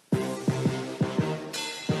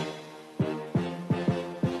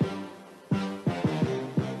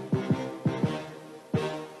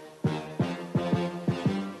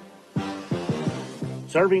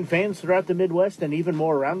Serving fans throughout the Midwest and even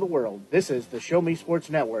more around the world, this is the Show Me Sports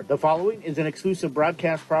Network. The following is an exclusive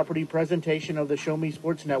broadcast property presentation of the Show Me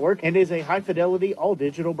Sports Network and is a high-fidelity,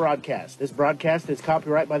 all-digital broadcast. This broadcast is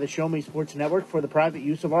copyright by the Show Me Sports Network for the private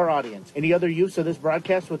use of our audience. Any other use of this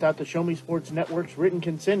broadcast without the Show Me Sports Network's written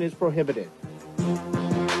consent is prohibited.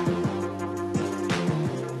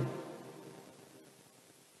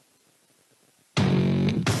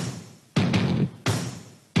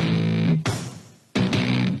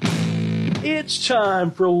 It's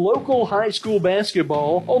time for local high school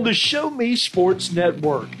basketball on the Show Me Sports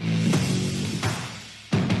Network.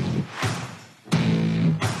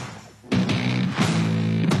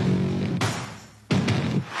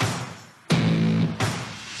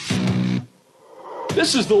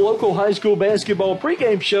 This is the local high school basketball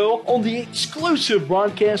pregame show on the exclusive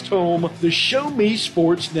broadcast home, the Show Me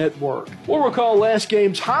Sports Network. We'll recall last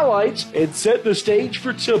game's highlights and set the stage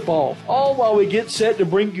for tip-off, all while we get set to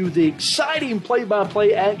bring you the exciting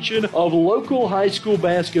play-by-play action of local high school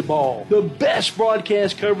basketball. The best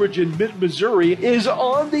broadcast coverage in mid-Missouri is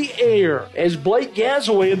on the air as Blake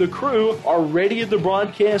Gazaway and the crew are ready in the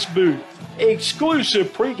broadcast booth.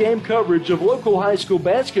 Exclusive pregame coverage of local high school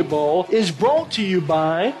basketball is brought to you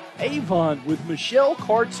by Avon with Michelle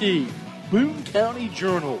Carty, Boone County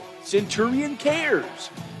Journal, Centurion Cares,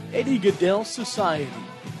 Eddie Goodell Society,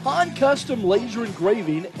 Han Custom Laser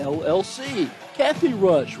Engraving LLC, Kathy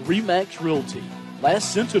Rush Remax Realty,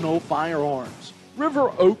 Last Sentinel Firearms,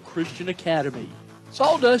 River Oak Christian Academy,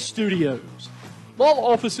 Sawdust Studios,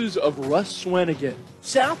 Law Offices of Russ Swanigan,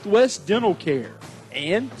 Southwest Dental Care,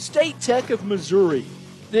 and State Tech of Missouri.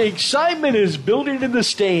 The excitement is building in the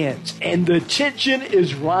stands, and the tension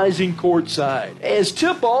is rising courtside as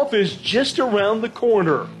tip-off is just around the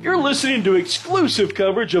corner. You're listening to exclusive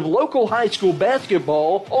coverage of local high school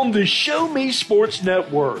basketball on the Show Me Sports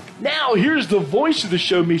Network. Now, here's the voice of the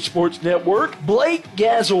Show Me Sports Network, Blake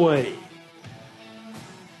Gazaway.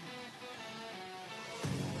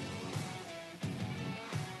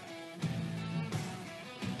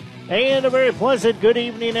 And a very pleasant good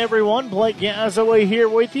evening, everyone. Blake Gazaway here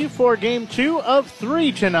with you for Game 2 of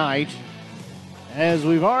 3 tonight, as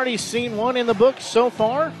we've already seen one in the books so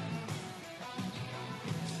far.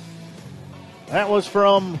 That was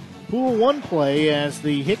from Pool 1 play as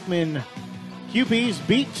the Hickman QPs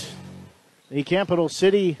beat the Capital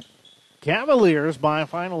City Cavaliers by a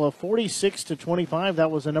final of 46-25. That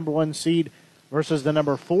was the number 1 seed versus the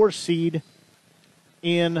number 4 seed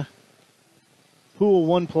in Pool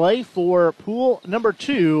 1 play. For Pool number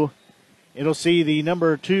 2, it'll see the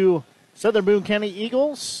number 2 Southern Boone County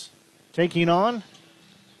Eagles taking on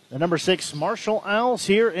the number 6 Marshall Owls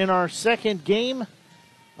here in our second game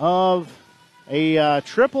of a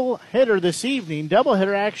triple header this evening. Double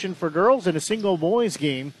header action for girls and a single boys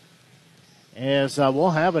game, as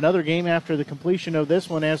we'll have another game after the completion of this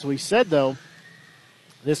one. As we said, though,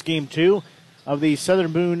 this game 2 of the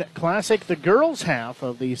Southern Boone Classic, the girls' half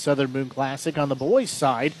of the Southern Boone Classic on the boys'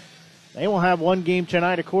 side. They will have one game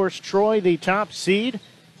tonight. Of course, Troy, the top seed,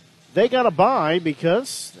 they got a bye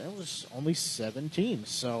because there was only 7 teams,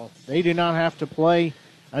 so they do not have to play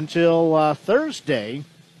until Thursday.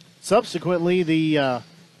 Subsequently, the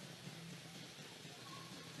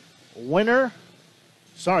loser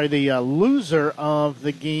of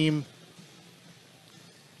the game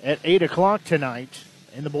at 8 o'clock tonight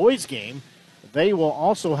in the boys' game, they will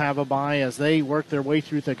also have a bye as they work their way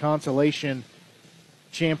through the consolation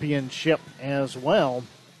championship as well.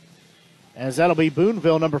 As that'll be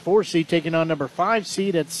Booneville, number 4 seed, taking on number 5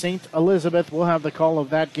 seed at St. Elizabeth. We'll have the call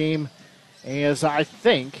of that game, as I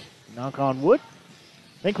think, knock on wood,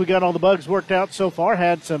 I think we got all the bugs worked out so far.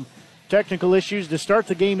 Had some technical issues to start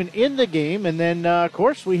the game and end the game. And then, of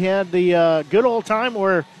course, we had the good old time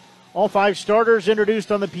where all 5 starters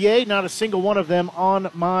introduced on the PA, not a single one of them on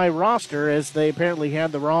my roster, as they apparently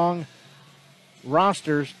had the wrong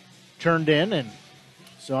rosters turned in. And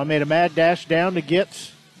so I made a mad dash down to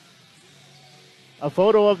get a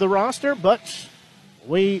photo of the roster, but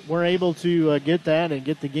we were able to get that and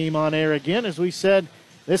get the game on air again. As we said,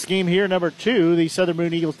 this game here, number 2, the Southern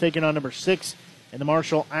Boone Eagles taking on number 6 and the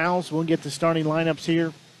Marshall Owls. We'll get the starting lineups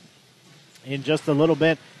here in just a little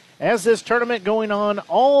bit. As this tournament going on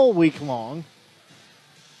all week long,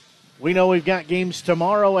 we know we've got games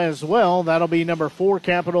tomorrow as well. That'll be number 4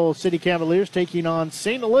 Capital City Cavaliers taking on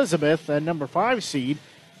St. Elizabeth, and number 5 seed.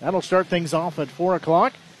 That'll start things off at 4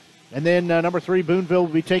 o'clock. And then number 3 Booneville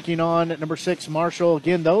will be taking on number 6 Marshall.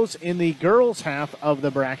 Again, those in the girls' half of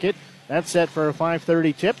the bracket. That's set for a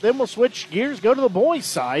 5:30 tip. Then we'll switch gears, go to the boys'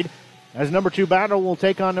 side, as number 2 Battle will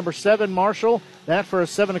take on number 7 Marshall. That for a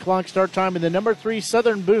 7 o'clock start time. And the number 3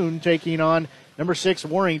 Southern Boone taking on number 6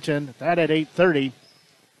 Warrington. That at 8:30.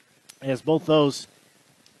 As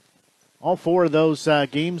all 4 of those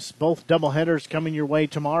games, both doubleheaders coming your way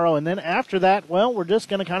tomorrow. And then after that, well, we're just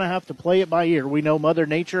going to kind of have to play it by ear. We know Mother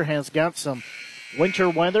Nature has got some winter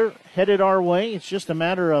weather headed our way. It's just a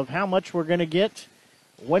matter of how much we're going to get,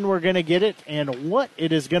 when we're going to get it, and what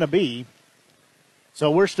it is going to be.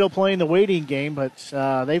 So we're still playing the waiting game, but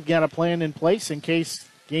they've got a plan in place in case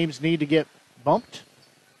games need to get bumped.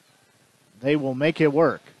 They will make it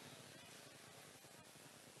work.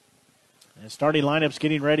 And starting lineups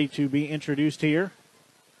getting ready to be introduced here.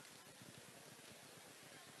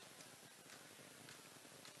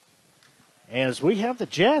 As we have the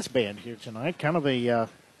jazz band here tonight, kind of a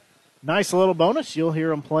nice little bonus. You'll hear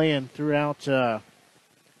them playing throughout the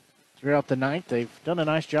night. They've done a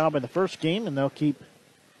nice job in the first game, and they'll keep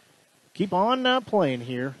on playing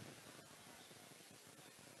here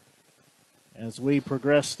as we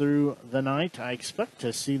progress through the night. I expect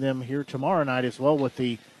to see them here tomorrow night as well with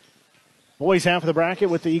the boys half of the bracket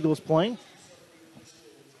with the Eagles playing.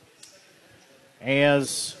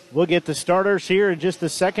 As we'll get the starters here in just a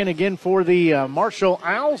second. Again, for the Marshall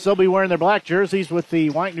Owls, they'll be wearing their black jerseys with the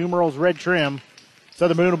white numerals, red trim.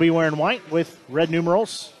 Southern Boone will be wearing white with red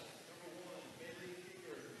numerals.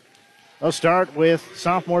 They'll start with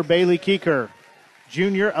sophomore Bailey Keeker,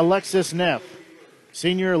 junior Alexis Neff,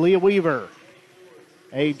 senior Leah Weaver,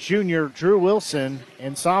 a junior Drew Wilson,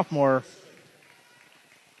 and sophomore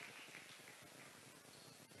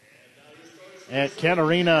at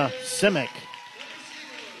Katarina Simic.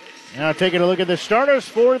 Now taking a look at the starters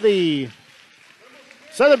for the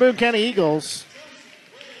Southern Boone County Eagles.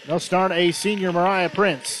 They'll start a senior Mariah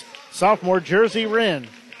Prince, sophomore Jersey Wren,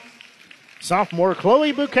 sophomore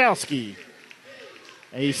Chloe Bukowski,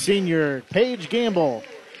 a senior Paige Gamble,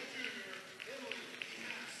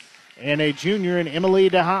 and a junior in Emily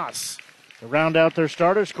DeHaas. To round out their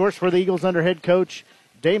starters, of course, for the Eagles under head coach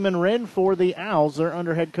Damon Wren. For the Owls, they're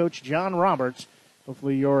under head coach John Roberts.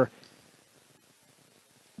 Hopefully you're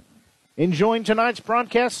enjoying tonight's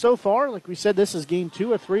broadcast so far. Like we said, this is game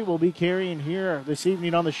 2 of 3 we'll be carrying here this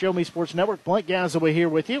evening on the Show Me Sports Network. Blake Gazaway here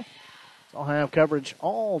with you. I'll have coverage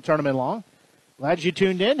all tournament long. Glad you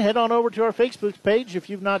tuned in. Head on over to our Facebook page. If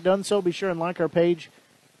you've not done so, be sure and like our page.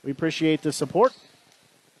 We appreciate the support.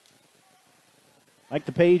 Like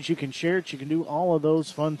the page, you can share it. You can do all of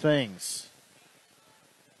those fun things.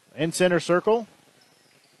 In center circle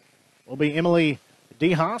will be Emily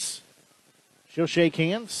DeHaas. She'll shake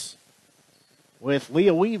hands with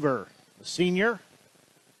Leah Weaver, the senior,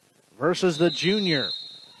 versus the junior.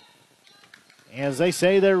 As they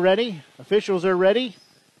say they're ready, officials are ready.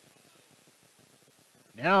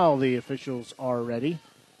 Now the officials are ready.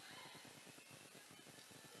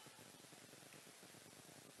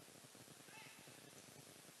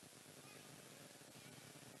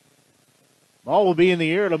 Ball will be in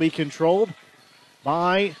the air. It'll be controlled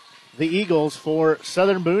by the Eagles for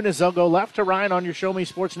Southern Boone as they'll go left to right on your Show Me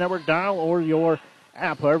Sports Network dial or your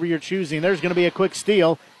app, however you're choosing. There's going to be a quick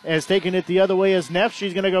steal as taking it the other way is Neff.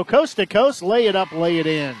 She's going to go coast to coast, lay it up, lay it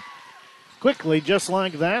in. Quickly, just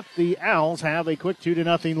like that, the Owls have a quick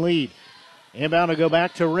 2-0 lead. Inbound to go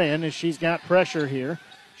back to Wren as she's got pressure here.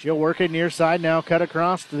 She'll work it near side now, cut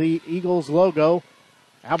across to the Eagles logo.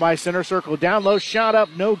 Out by center circle, down low, shot up,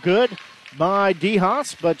 no good by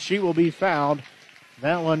DeHaas, but she will be fouled.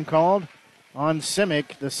 That one called on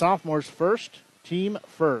Simic, the sophomore's first, team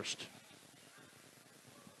first.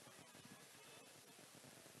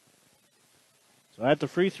 So at the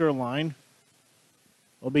free throw line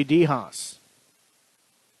will be DeHaas.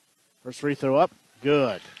 First free throw up,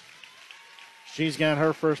 good. She's got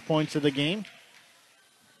her first points of the game.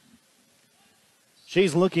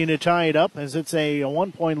 She's looking to tie it up as it's a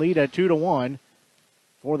 1-point lead at 2-1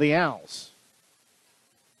 for the Owls.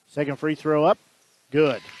 Second free throw up,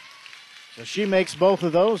 good. So she makes both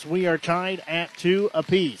of those. We are tied at 2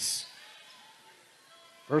 apiece.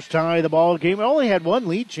 First tie of the ball game. We only had one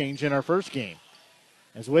lead change in our first game.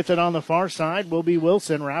 As with it on the far side will be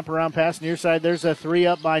Wilson. Wraparound pass near side. There's a 3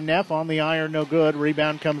 up by Neff on the iron. No good.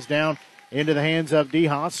 Rebound comes down into the hands of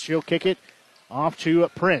DeHaas. She'll kick it off to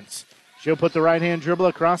Prince. She'll put the right-hand dribble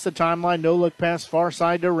across the timeline. No look pass far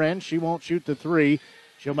side to Wren. She won't shoot the 3.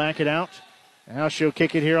 She'll back it out. Now she'll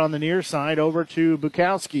kick it here on the near side over to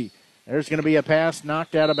Bukowski. There's going to be a pass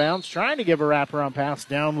knocked out of bounds. Trying to give a wraparound pass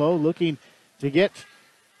down low. Looking to get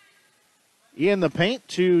in the paint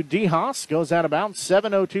to DeHaas. Goes out of bounds.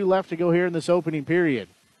 7:02 left to go here in this opening period.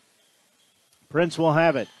 Prince will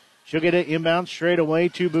have it. She'll get it inbound straight away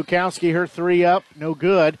to Bukowski. Her 3 up. No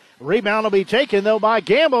good. Rebound will be taken, though, by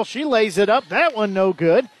Gamble. She lays it up. That one no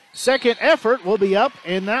good. second effort will be up,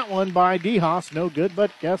 and that one by DeHaas, no good,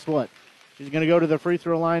 but guess what? She's going to go to the free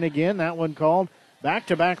throw line again. That one called.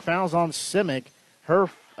 Back-to-back fouls on Simic, her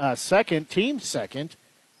second, team second,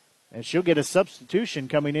 and she'll get a substitution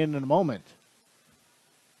coming in a moment.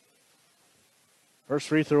 First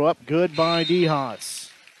free throw up, good by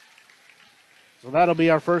DeHaas. So that'll be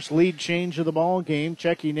our first lead change of the ball game.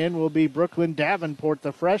 Checking in will be Brooklyn Davenport,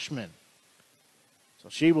 the freshman. So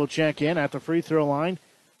she will check in at the free throw line.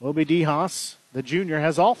 Will be DeHaas. The junior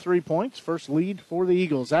has all 3 points. First lead for the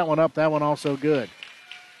Eagles. That one up, that one also good.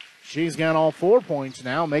 She's got all 4 points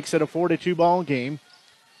now. Makes it a 4-2 ball game.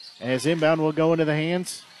 As inbound will go into the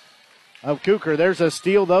hands of Cooker. There's a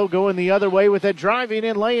steal, though, going the other way with it. Driving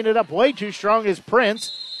in, laying it up way too strong is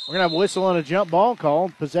Prince. We're going to have a whistle and a jump ball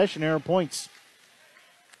called. Possession error, points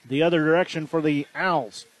the other direction for the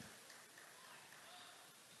Owls.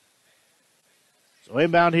 So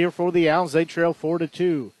inbound here for the Owls. They trail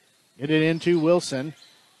 4-2. Get it into Wilson.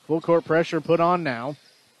 Full court pressure put on now.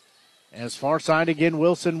 As far side again,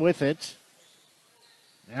 Wilson with it.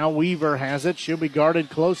 Now Weaver has it. She'll be guarded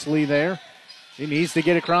closely there. She needs to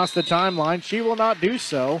get across the timeline. She will not do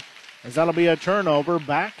so, as that'll be a turnover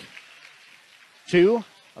back to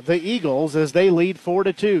the Eagles as they lead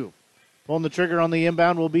 4-2. Pulling the trigger on the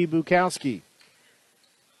inbound will be Bukowski.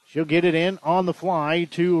 She'll get it in on the fly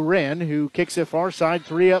to Wren, who kicks it far side.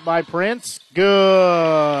 3 up by Prince.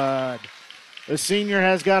 Good. The senior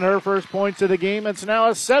has got her first points of the game. It's now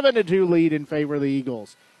a 7-2 lead in favor of the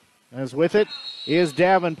Eagles. As with it is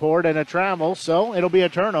Davenport and a travel, so it'll be a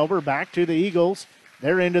turnover back to the Eagles.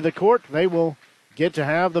 They're into the court. They will get to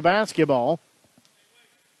have the basketball.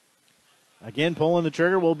 Again, pulling the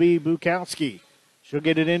trigger will be Bukowski. She'll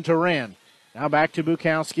get it into Wren. Now back to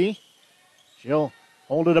Bukowski. She'll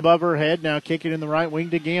hold it above her head. Now kick it in the right wing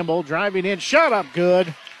to Gamble. Driving in. Shot up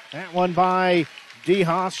good. That one by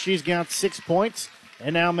DeHaas. She's got 6 points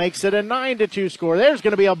and now makes it a 9-2 score. There's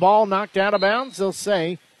going to be a ball knocked out of bounds. They'll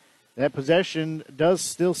say that possession does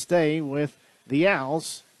still stay with the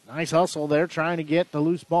Owls. Nice hustle there trying to get the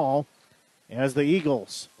loose ball as the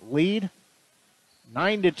Eagles lead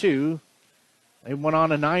 9-2. They went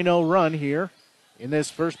on a 9-0 run here in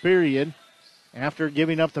this first period after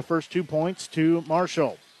giving up the first 2 points to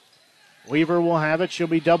Marshall. Weaver will have it. She'll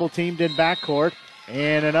be double-teamed in backcourt.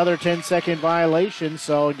 And another 10-second violation.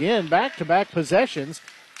 So, again, back-to-back possessions.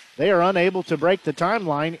 They are unable to break the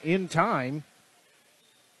timeline in time.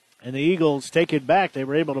 And the Eagles take it back. They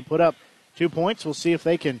were able to put up 2 points. We'll see if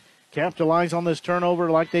they can capitalize on this turnover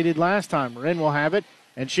like they did last time. Wren will have it,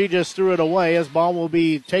 and she just threw it away as ball will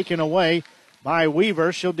be taken away by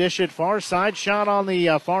Weaver. She'll dish it far side. Shot on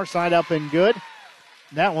the far side up and good.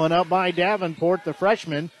 That one up by Davenport, the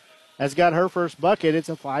freshman, has got her first bucket. It's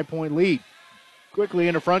a 5-point lead. Quickly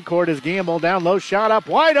into front court is Gamble. Down low, shot up,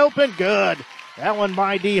 wide open, good. That one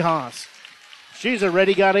by DeHaas. She's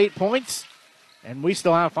already got 8 points, and we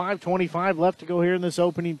still have 5:25 left to go here in this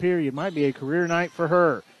opening period. Might be a career night for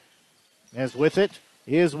her. As with it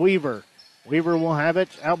is Weaver. Weaver will have it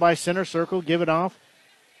out by center circle, give it off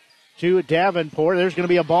to Davenport. There's going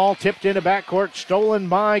to be a ball tipped into backcourt, stolen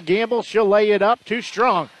by Gamble. She'll lay it up, too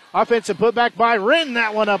strong. Offensive putback by Wren,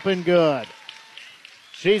 that one up and good.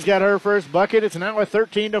 She's got her first bucket. It's now a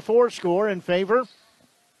 13-4 score in favor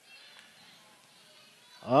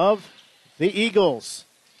of the Eagles.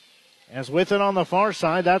 As with it on the far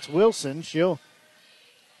side, that's Wilson. She'll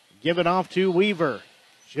give it off to Weaver.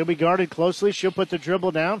 She'll be guarded closely. She'll put the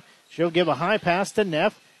dribble down. She'll give a high pass to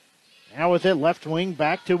Neff. Now with it, left wing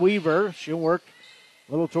back to Weaver. She'll work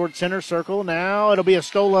a little toward center circle. Now it'll be a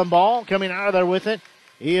stolen ball. Coming out of there with it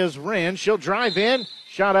is Wren. She'll drive in.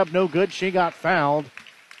 Shot up, no good. She got fouled.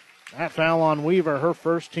 That foul on Weaver, her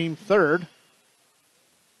first, team third.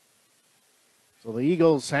 So the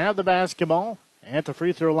Eagles have the basketball. At the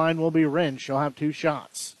free throw line will be Wren. She'll have 2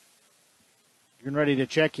 shots. Getting ready to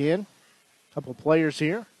check in. A couple players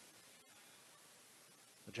here.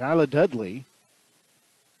 Jyla Dudley.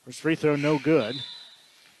 First free throw, no good.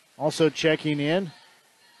 Also checking in,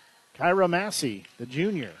 Kyra Massey, the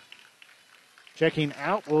junior. Checking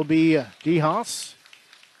out will be DeHaas.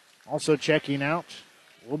 Also checking out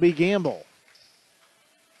will be Gamble.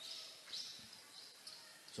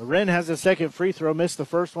 So Wren has a second free throw. Missed the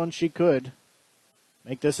first one. She could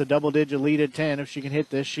make this a double-digit lead at 10. If she can hit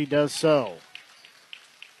this, she does so.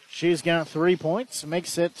 She's got 3 points.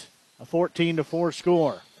 Makes it a 14-4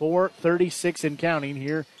 score. 4:36 and counting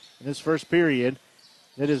here in this first period.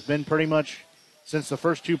 It has been pretty much, since the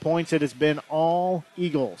first 2 points, it has been all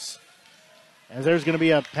Eagles. As there's going to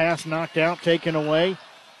be a pass knocked out, taken away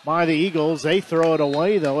by the Eagles. They throw it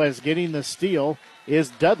away, though, as getting the steal is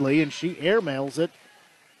Dudley, and she airmails it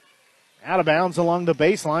Out of bounds along the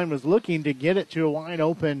baseline, was looking to get it to a wide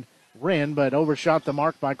open Wren, but overshot the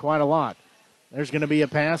mark by quite a lot. There's going to be a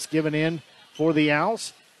pass given in for the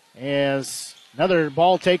Owls as another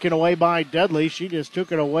ball taken away by Dudley. She just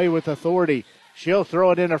took it away with authority. She'll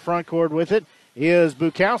throw it into front court with it. Is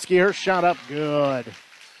Bukowski. Her shot up good.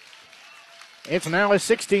 It's now a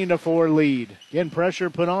 16-4 lead. Again, pressure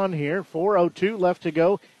put on here. 4:02 left to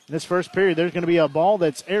go in this first period. There's going to be a ball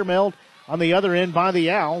that's airmailed on the other end by the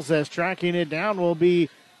Owls, as tracking it down will be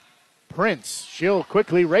Prince. She'll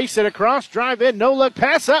quickly race it across, drive in, no look,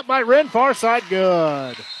 pass up by Wren, far side,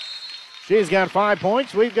 good. She's got 5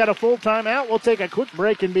 points. We've got a full timeout. We'll take a quick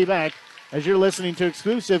break and be back as you're listening to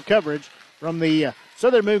exclusive coverage from the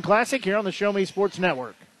Southern Boone Classic here on the Show Me Sports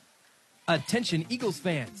Network. Attention Eagles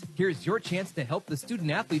fans, here's your chance to help the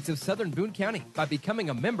student athletes of Southern Boone County by becoming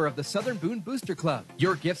a member of the Southern Boone Booster Club.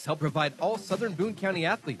 Your gifts help provide all Southern Boone County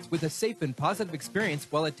athletes with a safe and positive experience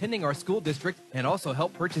while attending our school district, and also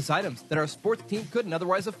help purchase items that our sports team couldn't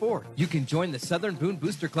otherwise afford. You can join the Southern Boone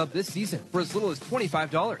Booster Club this season for as little as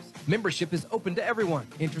 $25. Membership is open to everyone.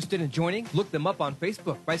 Interested in joining? Look them up on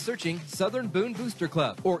Facebook by searching Southern Boone Booster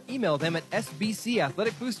Club or email them at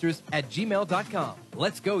sbcathleticboosters@gmail.com.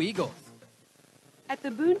 Let's go Eagles! At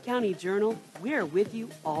the Boone County Journal, we're with you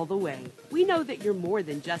all the way. We know that you're more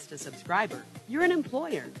than just a subscriber. You're an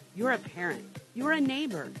employer. You're a parent. You're a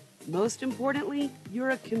neighbor. Most importantly,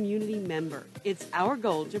 you're a community member. It's our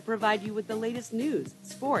goal to provide you with the latest news,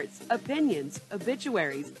 sports, opinions,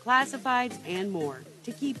 obituaries, classifieds, and more,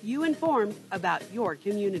 to keep you informed about your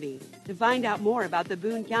community. To find out more about the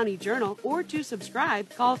Boone County Journal or to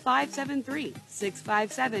subscribe, call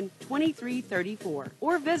 573-657-2334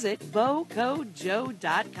 or visit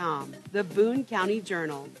bocojoe.com. The Boone County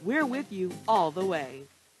Journal. We're with you all the way.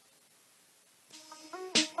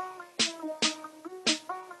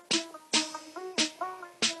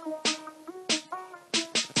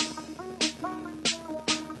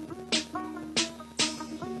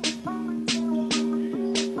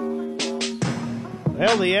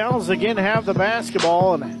 Well, the Owls again have the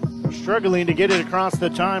basketball and are struggling to get it across the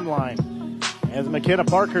timeline. As McKenna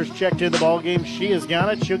Parker's checked in the ball game, she has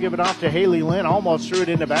got it. She'll give it off to Haley Lynn. Almost threw it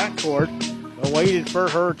into backcourt, but waited for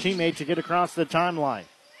her teammate to get across the timeline.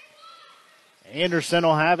 Anderson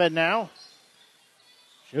will have it now.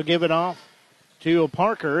 She'll give it off to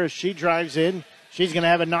Parker as she drives in. She's going to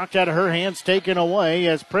have it knocked out of her hands, taken away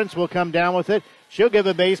as Prince will come down with it. She'll give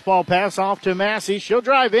a baseball pass off to Massey. She'll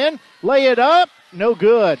drive in, lay it up. No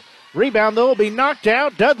good. Rebound, though, will be knocked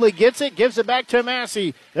out. Dudley gets it, gives it back to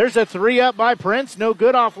Massey. There's a three up by Prince. No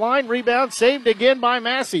good offline. Rebound saved again by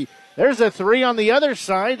Massey. There's a three on the other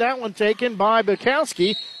side. That one taken by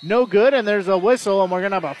Bukowski. No good, and there's a whistle, and we're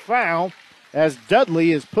going to have a foul as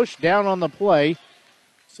Dudley is pushed down on the play.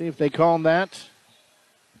 See if they call that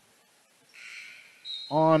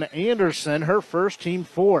on Anderson, her first, team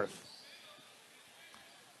fourth.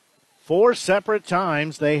 4 separate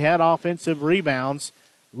times they had offensive rebounds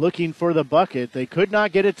looking for the bucket. They could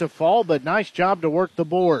not get it to fall, but nice job to work the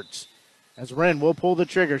boards. As Wren will pull the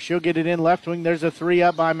trigger. She'll get it in left wing. There's a three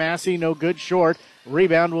up by Massey. No good, short.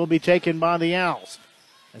 Rebound will be taken by the Owls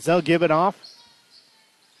as they'll give it off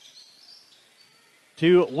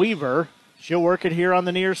to Weaver. She'll work it here on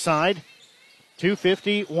the near side.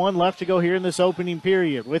 2:51 left to go here in this opening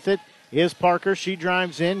period. With it is Parker. She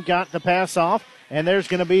drives in, got the pass off. And there's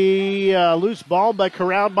going to be a loose ball, but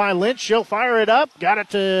corralled by Lynch. She'll fire it up. Got it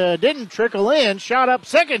to, didn't trickle in. Shot up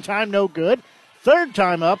second time, no good. Third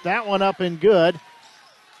time up, that one up and good.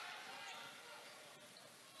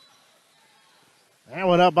 That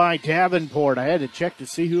one up by Davenport. I had to check to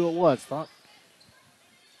see who it was. Thought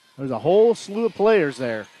there's a whole slew of players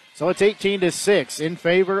there. So it's 18-6 in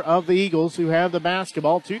favor of the Eagles, who have the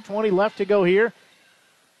basketball. 2:20 left to go here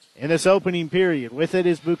in this opening period. With it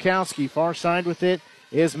is Bukowski. Far side with it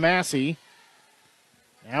is Massey.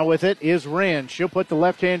 Now with it is Wren. She'll put the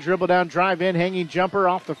left-hand dribble down, drive in, hanging jumper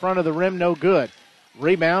off the front of the rim, no good.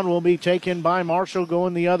 Rebound will be taken by Marshall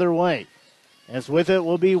going the other way. As with it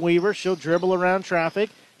will be Weaver. She'll dribble around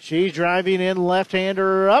traffic. She's driving in,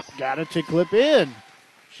 left-hander up. Got it to clip in.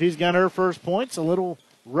 She's got her first points. A little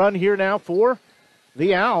run here now for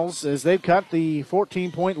the Owls as they've cut the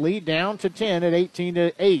 14-point lead down to 10 at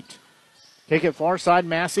 18-8. Kick it far side,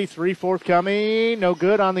 Massey, 3 forthcoming. No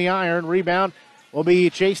good on the iron. Rebound will be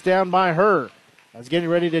chased down by her. As getting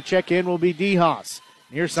ready to check in will be DeHaas.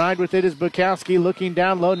 Near side with it is Bukowski looking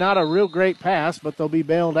down low. Not a real great pass, but they'll be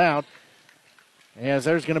bailed out as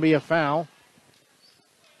there's going to be a foul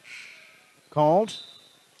called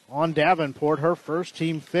on Davenport, her first,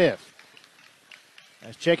 team fifth.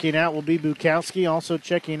 As checking out will be Bukowski. Also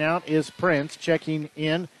checking out is Prince. Checking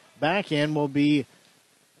in, back in will be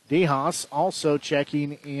DeHaas. Also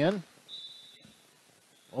checking in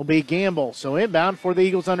will be Gamble. So inbound for the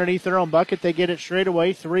Eagles underneath their own bucket. They get it straight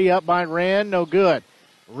away. 3 up by Wren. No good.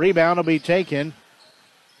 Rebound will be taken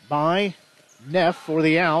by Neff for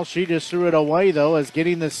the Owls. She just threw it away, though, as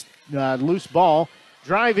getting this loose ball.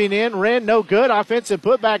 Driving in. Wren, no good. Offensive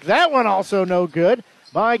putback. That one also no good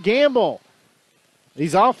by Gamble.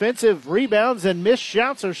 These offensive rebounds and missed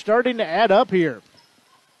shots are starting to add up here.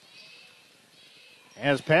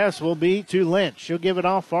 As pass will be to Lynch. She'll give it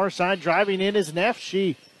off far side. Driving in is Neff.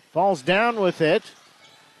 She falls down with it.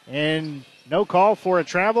 And no call for a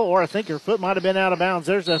travel, or I think her foot might have been out of bounds.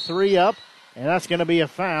 There's a 3 up, and that's going to be a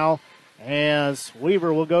foul as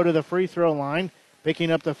Weaver will go to the free throw line.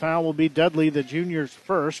 Picking up the foul will be Dudley, the junior's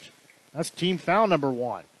first. That's team foul number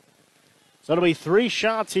 1. So it'll be 3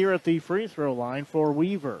 shots here at the free throw line for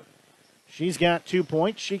Weaver. She's got 2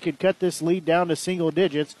 points. She could cut this lead down to single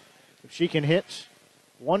digits if she can hit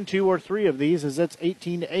 1, 2, or 3 of these, as that's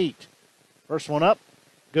 18-8. First one up,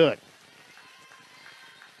 good.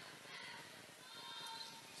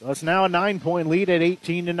 So it's now a 9-point lead at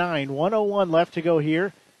 18-9. 1:01 left to go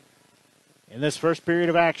here in this first period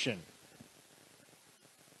of action.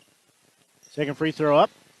 Second free throw up,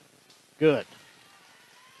 good.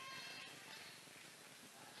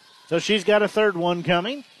 So she's got a third one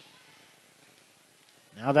coming.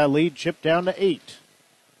 Now that lead chipped down to 8.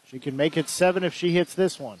 She can make it 7 if she hits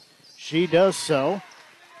this one. She does so.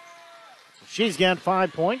 She's got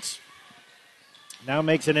 5 points. Now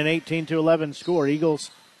makes it an 18-11 score.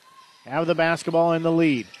 Eagles have the basketball in the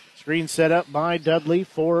lead. Screen set up by Dudley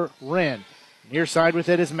for Wren. Near side with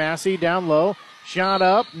it is Massey down low. Shot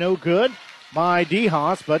up, no good by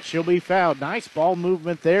DeHaas, but she'll be fouled. Nice ball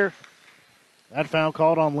movement there. That foul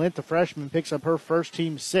called on Lint. The freshman picks up her first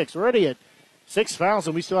team 6. Already at 6 fouls,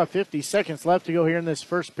 and we still have 50 seconds left to go here in this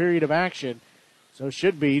first period of action. So it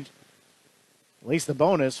should be at least the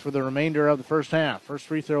bonus for the remainder of the first half. First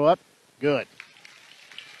free throw up, good.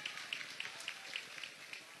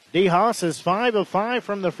 DeHaas is 5 of 5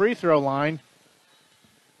 from the free throw line.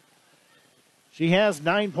 She has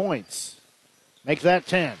 9 points. Make that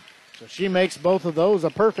 10. So she makes both of those a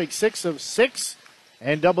perfect 6 of 6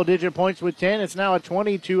 and double-digit points with 10. It's now a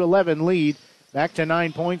 20-11 lead. Back to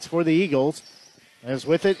 9 points for the Eagles. As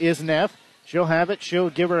with it is Neff. She'll have it. She'll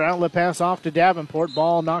give her outlet pass off to Davenport.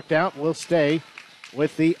 Ball knocked out. Will stay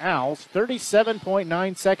with the Owls.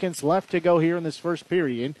 37.9 seconds left to go here in this first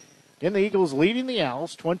period. And the Eagles leading the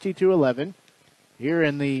Owls 20-11 here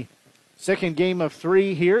in the second game of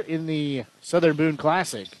 3 here in the Southern Boone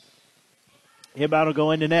Classic. Inbound will go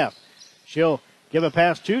into Neff. She'll give a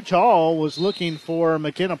pass to Tall. Was looking for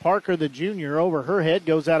McKenna Parker, the junior. Over her head,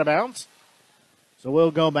 goes out of bounds. So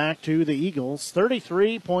we'll go back to the Eagles.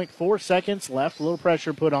 33.4 seconds left. A little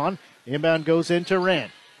pressure put on. Inbound goes into Wren.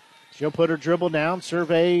 She'll put her dribble down,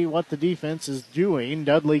 survey what the defense is doing.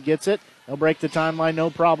 Dudley gets it. They'll break the timeline, no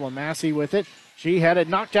problem. Massey with it. She had it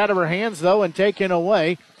knocked out of her hands, though, and taken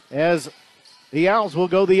away as the Owls will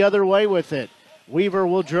go the other way with it. Weaver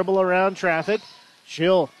will dribble around traffic.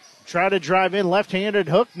 She'll try to drive in. Left-handed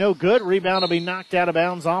hook, no good. Rebound will be knocked out of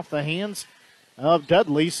bounds off the hands of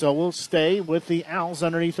Dudley, so we'll stay with the Owls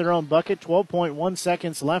underneath their own bucket. 12.1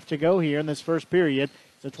 seconds left to go here in this first period.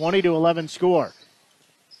 It's a 20-11 score.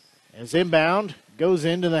 As inbound goes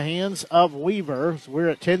into the hands of Weaver. So we're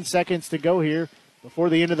at 10 seconds to go here before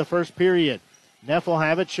the end of the first period. Neff will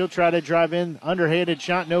have it. She'll try to drive in. Underhanded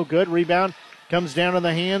shot, no good. Rebound comes down in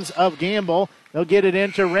the hands of Gamble. They'll get it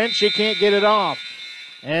into Wren. She can't get it off.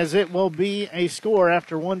 As it will be a score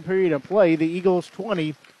after 1 period of play. The Eagles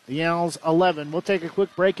 20, the Owls 11. We'll take a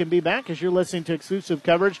quick break and be back as you're listening to exclusive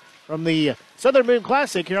coverage from the Southern Boone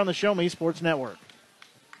Classic here on the Show Me Sports Network.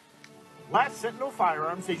 Last Sentinel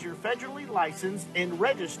Firearms is your federally licensed and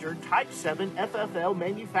registered Type 7 FFL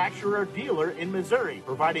manufacturer dealer in Missouri,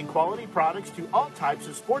 providing quality products to all types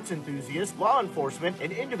of sports enthusiasts, law enforcement,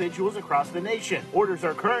 and individuals across the nation. Orders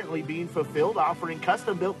are currently being fulfilled, offering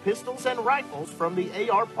custom-built pistols and rifles from the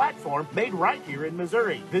AR platform made right here in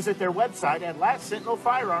Missouri. Visit their website at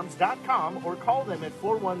lastsentinelfirearms.com or call them at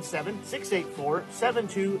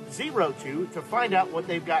 417-684-7202 to find out what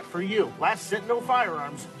they've got for you. Last Sentinel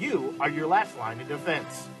Firearms, you are your last line of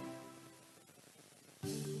defense.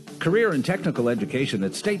 Career and technical education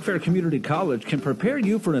at State Fair Community College can prepare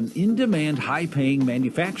you for an in-demand, high-paying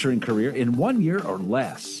manufacturing career in 1 year or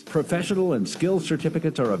less. Professional and skills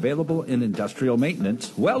certificates are available in industrial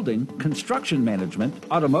maintenance, welding, construction management,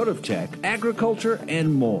 automotive tech, agriculture,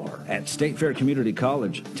 and more. At State Fair Community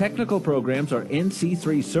College, technical programs are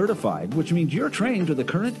NC3 certified, which means you're trained to the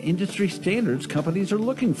current industry standards companies are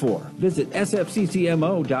looking for. Visit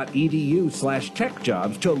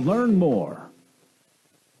sfccmo.edu/techjobs to learn more.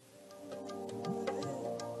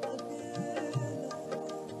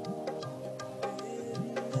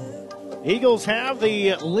 Eagles have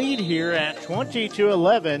the lead here at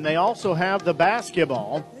 20-11. They also have the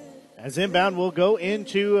basketball, as inbound will go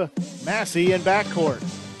into Massey in backcourt.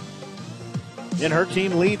 Then her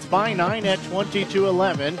team leads by 9 at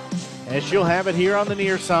 20-11, as she'll have it here on the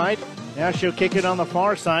near side. Now she'll kick it on the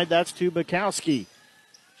far side. That's to Bukowski.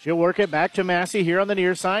 She'll work it back to Massey here on the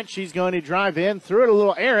near side. She's going to drive in, threw it a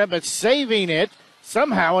little error, but saving it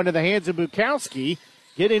somehow into the hands of Bukowski.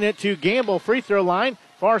 Getting it to Gamble, free throw line.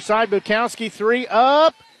 Far side, Bukowski, 3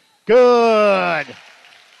 up. Good.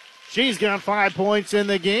 She's got 5 points in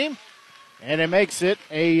the game, and it makes it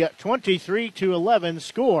a 23-11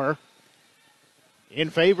 score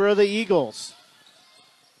in favor of the Eagles.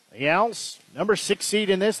 The Owls, number 6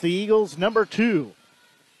 seed in this. The Eagles, number 2.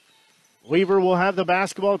 Weaver will have the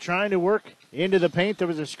basketball, trying to work into the paint. There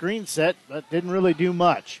was a screen set, but didn't really do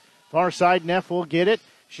much. Far side, Neff will get it.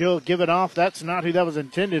 She'll give it off. That's not who that was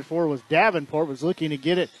intended for. Was Davenport was looking to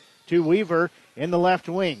get it to Weaver in the left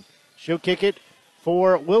wing. She'll kick it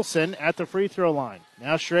for Wilson at the free throw line.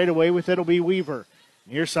 Now straight away with it will be Weaver.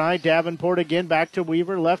 Near side, Davenport again back to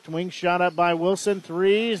Weaver. Left wing shot up by Wilson.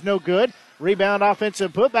 3 is no good. Rebound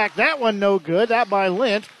offensive putback. That one no good. That by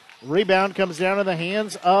Lint. Rebound comes down to the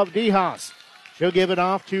hands of DeHaas. She'll give it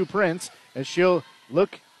off to Prince as she'll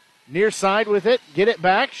look near side with it. Get it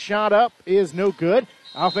back. Shot up is no good.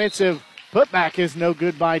 Offensive putback is no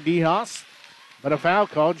good by DeHaas. But a foul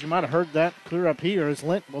called. You might have heard that clear up here as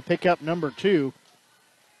Lint will pick up number 2.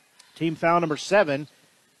 Team foul number 7.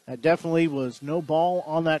 That definitely was no ball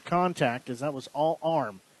on that contact, as that was all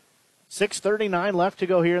arm. 6:39 left to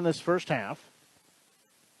go here in this first half.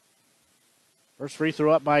 First free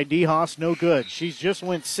throw up by DeHaas, no good. She's just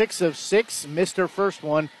went 6 of 6, missed her first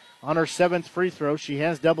one on her 7th free throw. She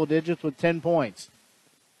has double digits with 10 points.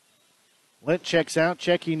 Lint checks out,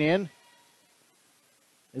 checking in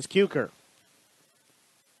is Kuker.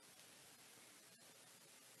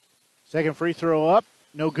 Second free throw up,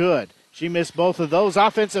 no good. She missed both of those.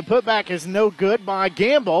 Offensive putback is no good by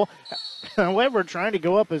Gamble. However, trying to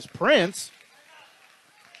go up is Prince.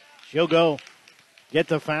 She'll go get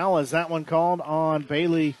the foul as that one called on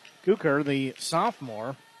Bailey Kuker, the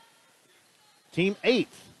sophomore. Team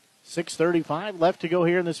 8th. 6:35 left to go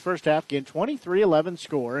here in this first half. Again, 23-11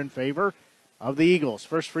 score in favor of the Eagles.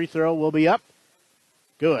 First free throw will be up.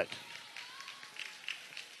 Good.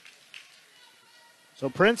 So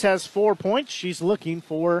Prince has 4 points. She's looking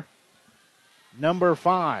for number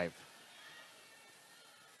 5.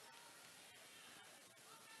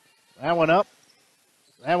 That one up.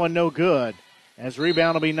 That one no good. As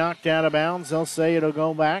rebound will be knocked out of bounds, they'll say it'll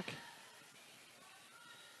go back.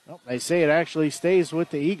 Well, they say it actually stays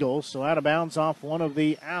with the Eagles, so out of bounds off one of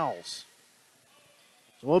the Owls.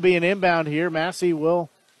 So we'll be an inbound here. Massey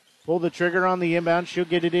will pull the trigger on the inbound. She'll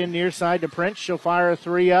get it in near side to Prince. She'll fire a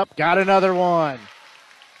 3 up. Got another one.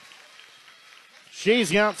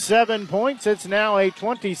 She's got 7 points. It's now a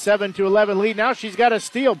 27-11 lead. Now she's got a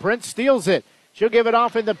steal. Prince steals it. She'll give it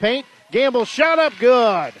off in the paint. Gamble shot up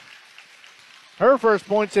good. Her first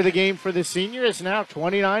points of the game for the senior is now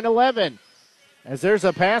 29-11. As there's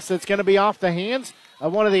a pass that's going to be off the hands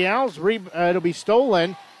of one of the Owls. It'll be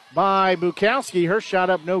stolen by Bukowski. Her shot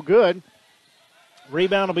up no good.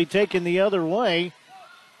 Rebound will be taken the other way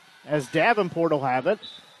as Davenport will have it.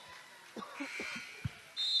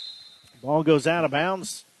 Ball goes out of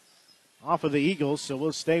bounds off of the Eagles, so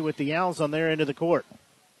we'll stay with the Owls on their end of the court.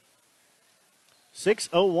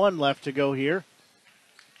 6:01 left to go here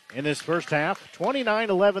in this first half.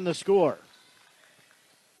 29-11 the score.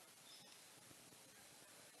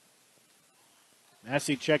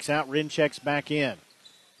 Massey checks out. Wren checks back in.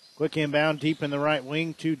 Quick inbound deep in the right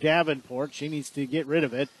wing to Davenport. She needs to get rid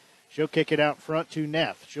of it. She'll kick it out front to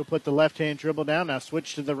Neff. She'll put the left-hand dribble down. Now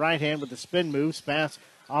switch to the right hand with the spin moves. Pass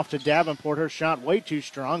off to Davenport. Her shot way too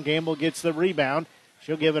strong. Gamble gets the rebound.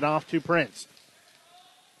 She'll give it off to Prince.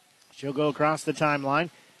 She'll go across the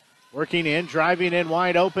timeline. Working in, driving in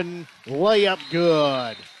wide open. Layup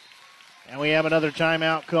good. And we have another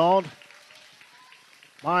timeout called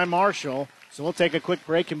by Marshall. So we'll take a quick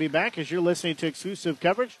break and be back as you're listening to exclusive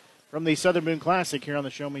coverage from the Southern Boone Classic here on the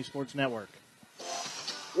Show Me Sports Network.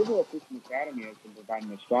 Riverwalk Christian Academy has been providing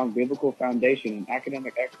a strong biblical foundation and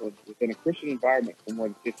academic excellence within a Christian environment for more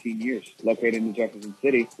than 15 years. Located in Jefferson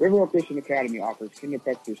City, Riverwalk Christian Academy offers kinder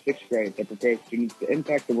prep through 6th grade that prepares students to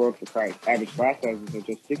impact the world for Christ. Average class sizes are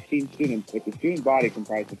just 16 students, with the student body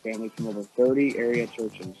comprised of families from over 30 area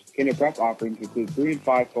churches. Kinder prep offerings include 3 and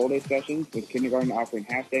 5 full-day sessions, with kindergarten offering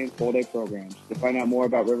half-day and full-day programs. To find out more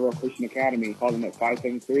about Riverwalk Christian Academy, call them at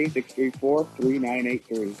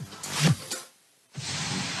 573-634-3983.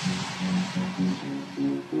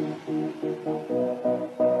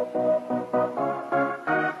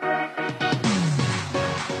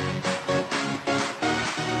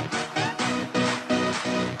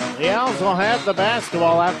 The Owls will have the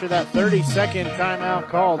basketball after that 30-second timeout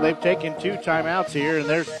call. They've taken 2 timeouts here, and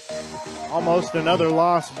there's almost another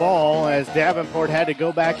lost ball as Davenport had to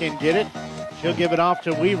go back and get it. She'll give it off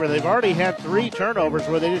to Weaver. They've already had 3 turnovers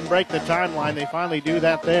where they didn't break the timeline. They finally do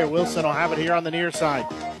that there. Wilson will have it here on the near side.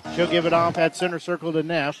 She'll give it off at center circle to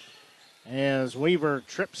Neff as Weaver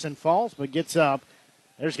trips and falls but gets up.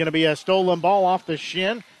 There's going to be a stolen ball off the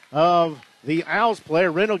shin of the Owls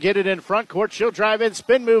player. Wren will get it in front court. She'll drive in,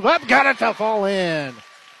 spin move up, got it to fall in.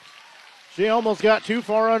 She almost got too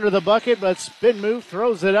far under the bucket, but spin move,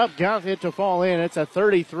 throws it up, got it to fall in. It's a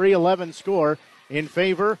 33-11 score in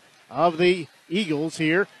favor of the Eagles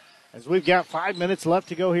here as we've got 5 minutes left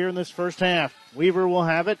to go here in this first half. Weaver will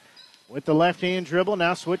have it with the left-hand dribble.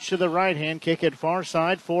 Now switch to the right-hand, kick it far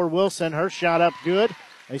side for Wilson. Her shot up good.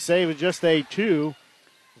 They say it was just a 2.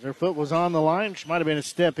 Her foot was on the line. She might have been a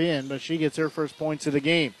step in, but she gets her first points of the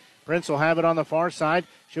game. Prince will have it on the far side.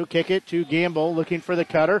 She'll kick it to Gamble, looking for the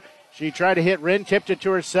cutter. She tried to hit Wren, tipped it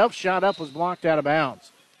to herself. Shot up, was blocked out of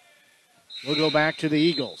bounds. We'll go back to the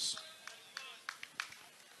Eagles.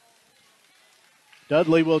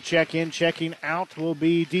 Dudley will check in. Checking out will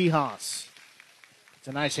be DeHaas. It's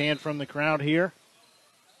a nice hand from the crowd here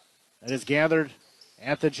that is gathered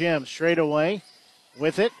at the gym. Straight away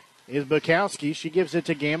with it is Bukowski. She gives it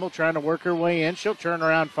to Gamble, trying to work her way in. She'll turn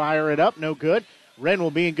around, fire it up. No good. Wren will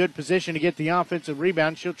be in good position to get the offensive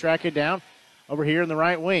rebound. She'll track it down over here in the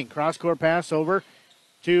right wing. Cross-court pass over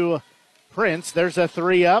to Prince. There's a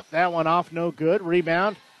 3 up. That one off, no good.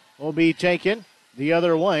 Rebound will be taken the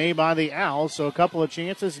other way by the Owls. So a couple of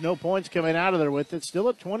chances, no points coming out of there with it. Still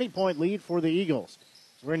a 20-point lead for the Eagles.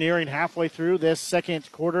 We're nearing halfway through this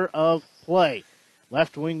second quarter of play.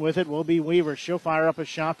 Left wing with it will be Weaver. She'll fire up a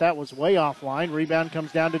shot. That was way offline. Rebound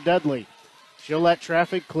comes down to Dudley. She'll let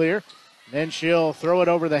traffic clear. Then she'll throw it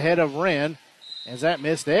over the head of Wren as that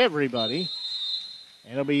missed everybody.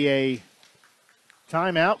 And it'll be a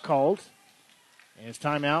timeout called. And it's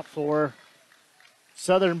timeout for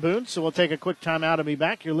Southern Boone. So we'll take a quick timeout and be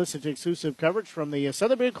back. You're listening to exclusive coverage from the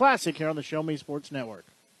Southern Boone Classic here on the Show Me Sports Network.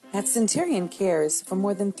 At Centurion Cares, for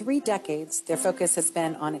more than 3 decades, their focus has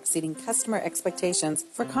been on exceeding customer expectations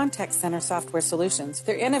for contact center software solutions.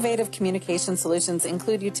 Their innovative communication solutions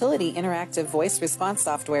include utility interactive voice response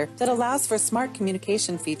software that allows for smart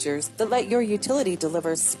communication features that let your utility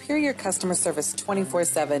deliver superior customer service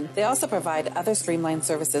 24/7. They also provide other streamlined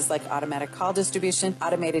services like automatic call distribution,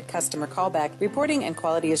 automated customer callback, reporting, and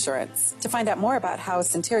quality assurance. To find out more about how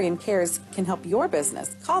Centurion Cares can help your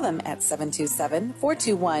business, call them at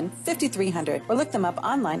 727-421-5300 or look them up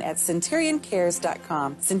online at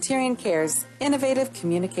centurioncares.com. Centurion Cares, innovative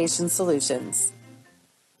communication solutions.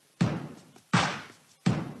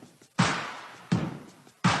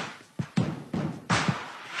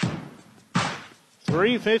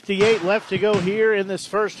 3:58 left to go here in this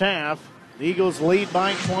first half. The Eagles lead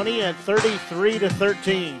by 20 at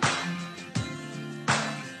 33-13.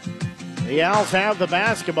 The Owls have the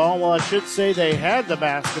basketball. Well, I should say they had the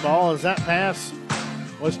basketball as that pass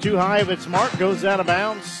was too high of its mark, goes out of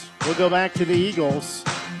bounds. We'll go back to the Eagles.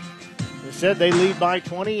 They said they lead by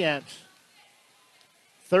 20 at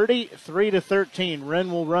 33-13.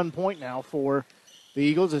 Wren will run point now for the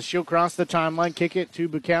Eagles as she'll cross the timeline, kick it to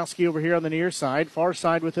Bukowski over here on the near side. Far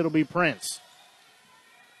side with it will be Prince.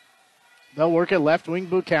 They'll work it left wing,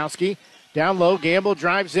 Bukowski. Down low, Gamble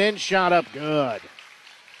drives in, shot up good.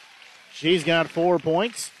 She's got 4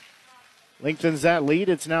 points. Lengthens that lead.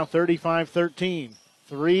 It's now 35-13.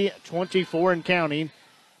 3:24 and counting.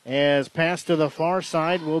 As pass to the far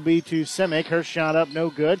side will be to Simic. Her shot up, no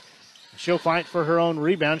good. She'll fight for her own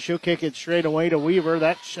rebound. She'll kick it straight away to Weaver.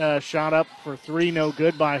 That shot up for 3, no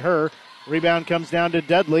good by her. Rebound comes down to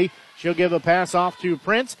Dudley. She'll give a pass off to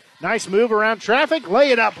Prince. Nice move around traffic.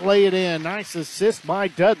 Lay it up, lay it in. Nice assist by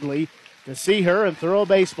Dudley to see her and throw a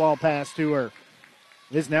baseball pass to her.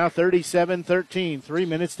 It is now 37-13. 3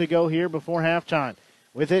 minutes to go here before halftime.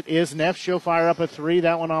 with it is Neff. She'll fire up a three.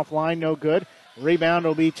 That one offline, no good. Rebound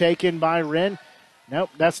will be taken by Wren. Nope,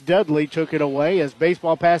 that's Dudley took it away as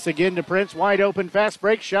baseball pass again to Prince. Wide open, fast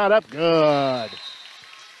break, shot up, good.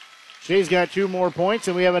 She's got 2 more points,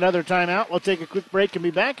 and we have another timeout. We'll take a quick break and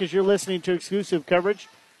be back as you're listening to exclusive coverage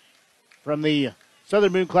from the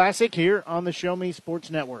Southern Boone Classic here on the Show Me Sports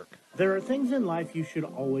Network. There are things in life you should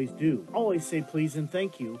always do. Always say please and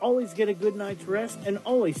thank you. Always get a good night's rest, and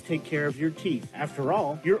always take care of your teeth. After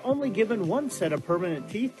all, you're only given one set of permanent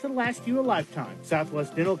teeth to last you a lifetime.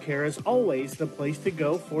 Southwest Dental Care is always the place to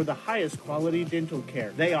go for the highest quality dental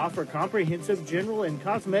care. They offer comprehensive general and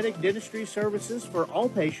cosmetic dentistry services for all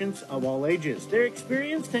patients of all ages. Their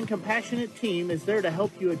experienced and compassionate team is there to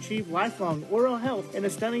help you achieve lifelong oral health and a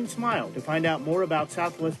stunning smile. To find out more about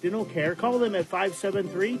Southwest Dental Care, call them at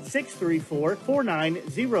 573-634-4909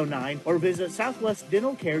 or visit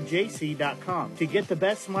southwestdentalcarejc.com. To get the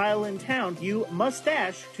best smile in town, you must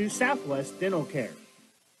dash to Southwest Dental Care.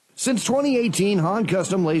 Since 2018, Han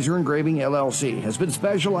Custom Laser Engraving LLC has been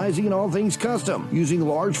specializing in all things custom, using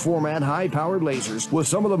large format, high-powered lasers. With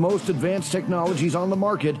some of the most advanced technologies on the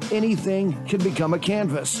market, anything can become a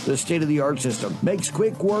canvas. The state-of-the-art system makes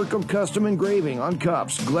quick work of custom engraving on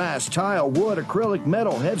cups, glass, tile, wood, acrylic,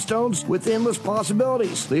 metal, headstones with endless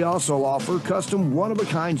possibilities. They also offer custom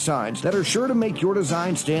one-of-a-kind signs that are sure to make your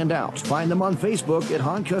design stand out. Find them on Facebook at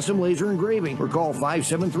Han Custom Laser Engraving or call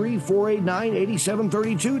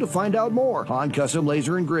 573-489-8732 to find out more. Han Custom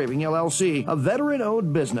Laser Engraving LLC, a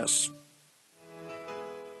veteran-owned business.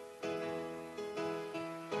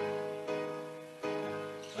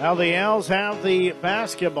 Well, the Owls have the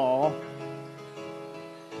basketball.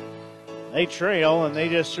 They trail, and they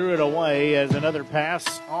just threw it away as another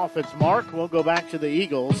pass off its mark. We'll go back to the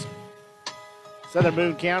Eagles. Southern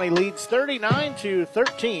Boone County leads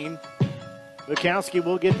 39-13. Bukowski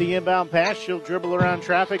will get the inbound pass. She'll dribble around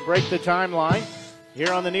traffic, break the timeline.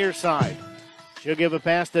 Here on the near side. She'll give a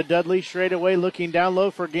pass to Dudley straight away, looking down low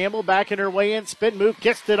for Gamble. Backing her way in, spin move,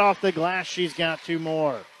 kissed it off the glass. She's got 2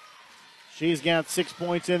 more. She's got 6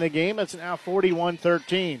 points in the game. It's now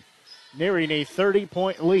 41-13. Nearing a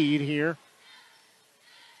 30-point lead here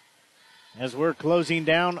as we're closing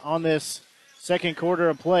down on this second quarter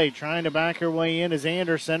of play. Trying to back her way in is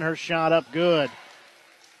Anderson. Her shot up good.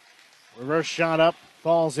 Reverse shot up,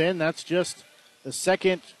 falls in. That's just the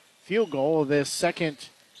second field goal of this second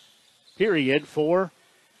period for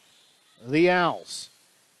the Owls.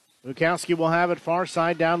 Bukowski will have it far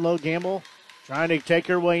side, down low. Gamble trying to take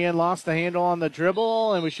her way in, lost the handle on the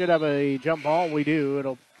dribble, and we should have a jump ball. We do.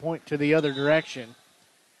 It'll point to the other direction.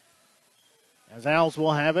 As Owls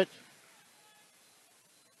will have it.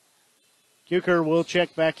 Kuker will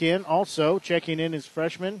check back in. Also checking in is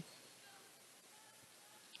freshman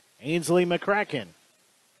Ainsley McCracken.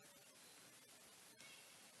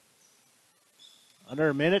 Under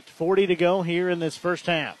a minute, 40 to go here in this first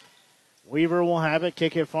half. Weaver will have it,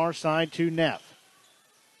 kick it far side to Neff.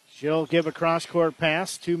 She'll give a cross-court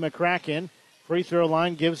pass to McCracken. Free throw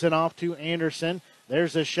line, gives it off to Anderson.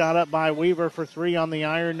 There's a shot up by Weaver for 3 on the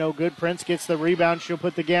iron, no good. Prince gets the rebound. She'll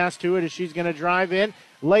put the gas to it as she's going to drive in.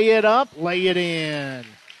 Lay it up, lay it in.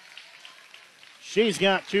 She's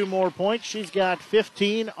got 2 more points. She's got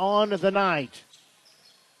 15 on the night.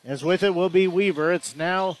 As with it will be Weaver. It's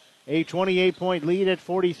now a 28-point lead at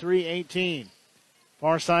 43-18.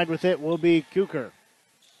 Far side with it will be Kuker.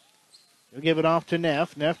 He'll give it off to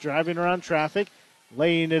Neff. Neff driving around traffic,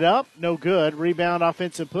 laying it up. No good. Rebound,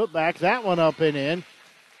 offensive putback. That one up and in.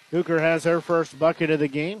 Kuker has her first bucket of the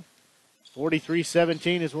game.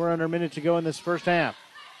 43-17 as we're under a minute to go in this first half.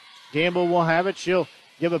 Gamble will have it. She'll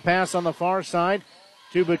give a pass on the far side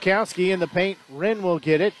to Bukowski in the paint. Wren will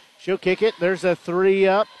get it. She'll kick it. There's a 3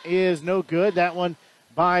 up. Is no good. That one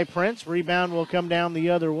by Prince. Rebound will come down the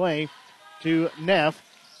other way to Neff,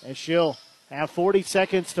 and she'll have 40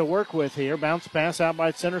 seconds to work with here. Bounce pass out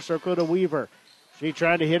by center circle to Weaver. She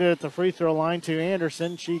tried to hit it at the free throw line to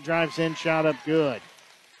Anderson. She drives in, shot up good.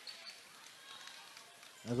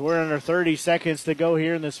 As we're under 30 seconds to go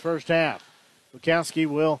here in this first half. Bukowski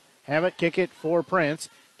will have it, kick it for Prince.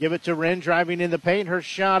 Give it to Wren, driving in the paint. Her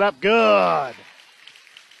shot up good.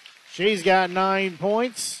 She's got 9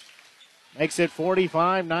 points. Makes it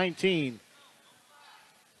 45-19.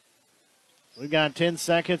 We've got 10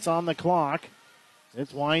 seconds on the clock.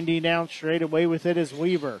 It's winding down straight away with it is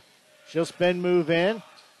Weaver. She'll spin, move in.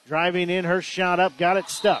 Driving in, her shot up, got it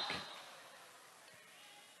stuck.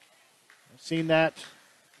 I've seen that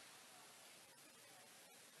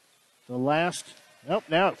the last, nope,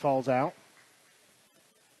 now it falls out.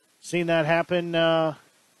 Seen that happen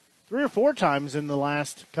 3 or 4 times in the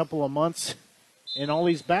last couple of months in all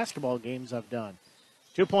these basketball games I've done.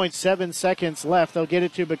 2.7 seconds left. They'll get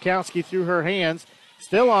it to Bukowski through her hands.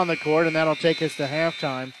 Still on the court, and that'll take us to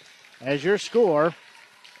halftime. As your score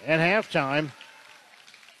at halftime,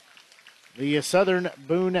 the Southern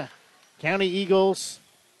Boone County Eagles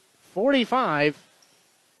 45,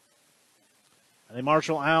 and the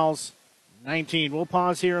Marshall Owls 19. We'll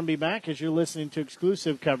pause here and be back as you're listening to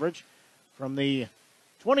exclusive coverage from the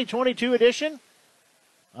 2022 edition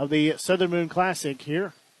of the Southern Boone Classic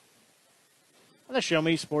here on the Show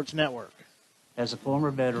Me Sports Network. As a former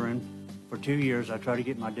veteran, for 2 years I tried to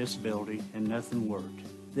get my disability and nothing worked.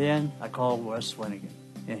 Then I called Wes Swanigan,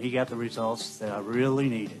 and he got the results that I really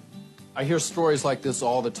needed. I hear stories like this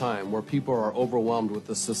all the time where people are overwhelmed with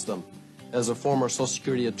the system. As a former Social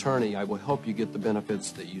Security attorney, I will help you get the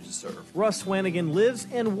benefits that you deserve. Russ Swanigan lives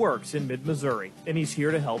and works in mid-Missouri, and he's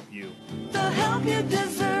here to help you. The help you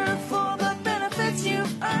deserve for the benefits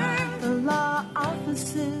you've earned. The law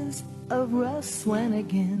offices of Russ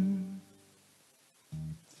Swanigan.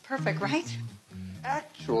 Perfect, right?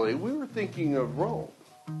 Actually, we were thinking of Rome.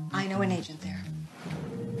 I know an agent there.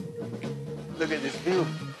 Look at this view.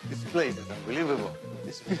 This place is unbelievable.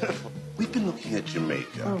 It's beautiful. We've been looking at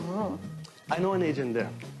Jamaica. Oh. I know an agent there.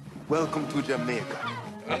 Welcome to Jamaica.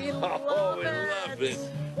 We love it.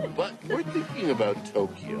 But we're thinking about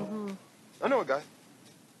Tokyo. I know a guy.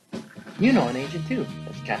 You know an agent too.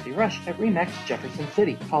 That's Kathy Rush at RE/MAX Jefferson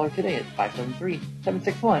City. Call her today at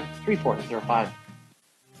 573-761-3405.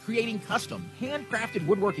 Creating custom, handcrafted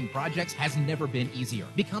woodworking projects has never been easier.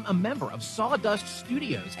 Become a member of Sawdust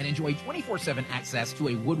Studios and enjoy 24/7 access to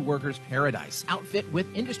a woodworker's paradise. Outfit with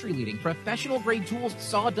industry-leading professional-grade tools,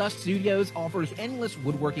 Sawdust Studios offers endless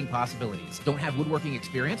woodworking possibilities. Don't have woodworking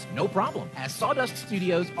experience? No problem, as Sawdust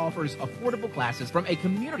Studios offers affordable classes from a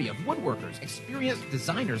community of woodworkers, experienced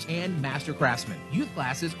designers, and master craftsmen. Youth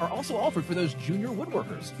classes are also offered for those junior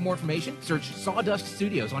woodworkers. For more information, search Sawdust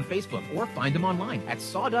Studios on Facebook or find them online at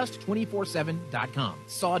sawdust247.com.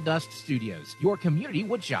 Sawdust Studios, your community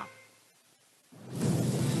woodshop.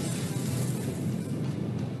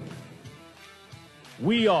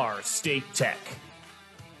 We are State Tech.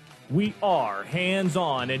 We are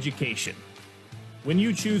hands-on education. When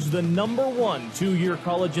you choose the #1 two-year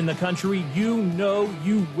college in the country, you know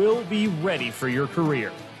you will be ready for your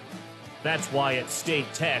career. That's why at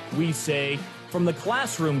State Tech we say, from the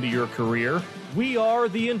classroom to your career, we are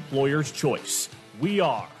the employer's choice. We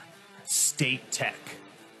are State Tech.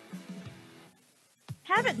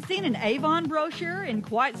 Haven't seen an Avon brochure in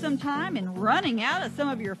quite some time and running out of some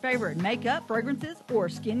of your favorite makeup, fragrances, or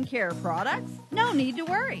skincare products? No need to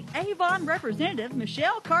worry. Avon representative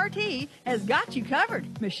Michelle Carty has got you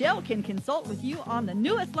covered. Michelle can consult with you on the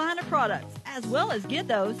newest line of products, as well as get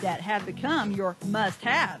those that have become your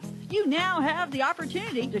must-haves. You now have the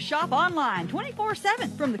opportunity to shop online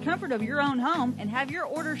 24/7 from the comfort of your own home and have your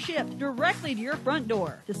order shipped directly to your front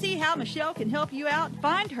door. To see how Michelle can help you out,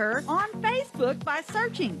 find her on Facebook by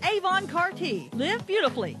searching Avon Carty. Live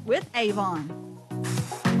beautifully with Avon.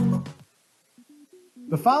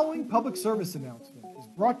 The following public service announcement is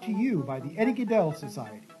brought to you by the Eddie Gaedel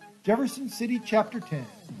Society, Jefferson City Chapter 10,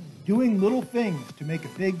 doing little things to make a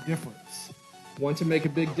big difference. Want to make a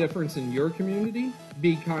big difference in your community?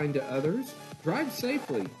 Be kind to others, drive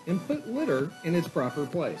safely, and put litter in its proper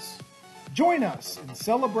place. Join us in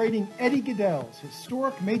celebrating Eddie Gaedel's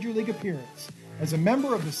historic Major League appearance as a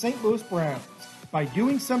member of the St. Louis Browns by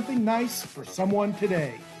doing something nice for someone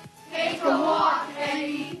today. Take a walk,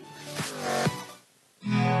 Eddie.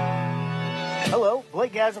 Hello,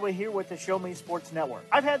 Blake Gazaway here with the Show Me Sports Network.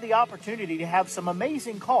 I've had the opportunity to have some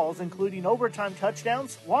amazing calls, including overtime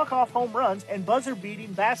touchdowns, walk-off home runs, and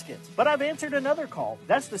buzzer-beating baskets. But I've answered another call.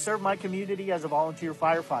 That's to serve my community as a volunteer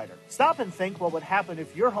firefighter. Stop and think what would happen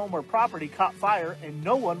if your home or property caught fire and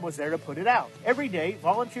no one was there to put it out. Every day,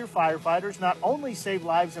 volunteer firefighters not only save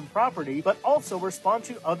lives and property, but also respond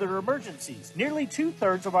to other emergencies. Nearly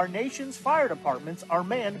 2/3 of our nation's fire departments are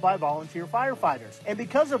manned by volunteer firefighters. And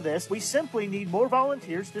because of this, we simply need more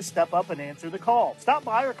volunteers to step up and answer the call. Stop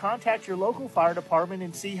by or contact your local fire department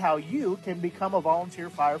and see how you can become a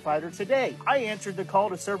volunteer firefighter today. I answered the call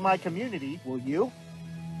to serve my community. Will you?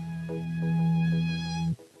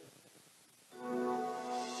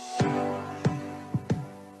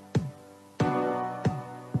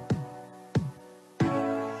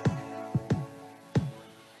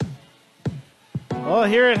 Well,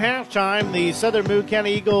 here at halftime, the Southern Boone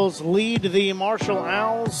County Eagles lead the Marshall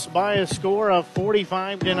Owls by a score of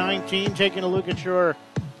 45-19. Taking a look at your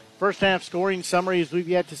first half scoring summaries, we've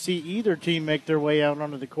yet to see either team make their way out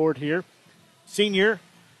onto the court here. Senior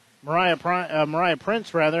Mariah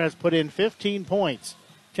Prince has put in 15 points.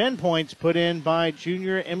 10 points put in by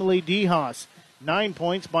junior Emily DeHaas. 9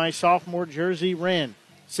 points by sophomore Jersey Wren,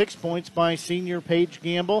 6 points by senior Paige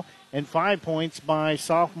Gamble, and 5 points by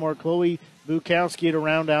sophomore Chloe Bukowski to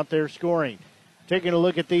round out their scoring. Taking a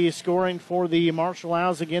look at the scoring for the Marshall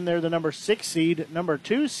Owls, again, they're the number 6 seed, number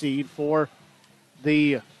 2 seed for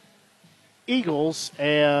the Eagles.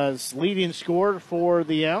 As leading scorer for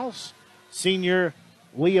the Owls, senior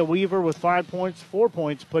Leah Weaver with 5 points, 4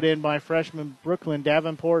 points put in by freshman Brooklyn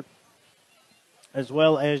Davenport, as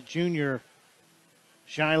well as junior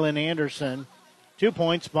Shylin Anderson. 2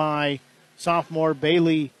 points by sophomore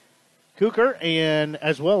Bailey Cooker, and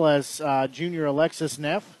as well as junior Alexis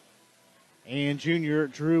Neff and junior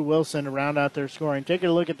Drew Wilson to round out their scoring. Taking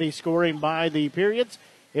a look at the scoring by the periods,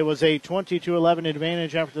 it was a 20-11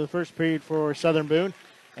 advantage after the first period for Southern Boone,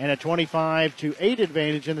 and a 25-8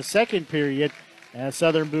 advantage in the second period, as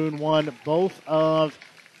Southern Boone won both of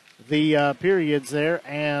the periods there,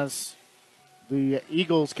 as the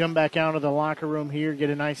Eagles come back out of the locker room here, get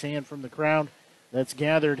a nice hand from the crowd that's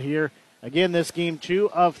gathered here. Again, this game 2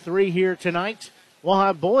 of 3 here tonight. We'll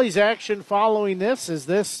have boys action following this, as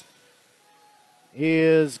this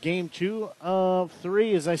is game 2 of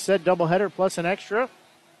 3. As I said, doubleheader plus an extra.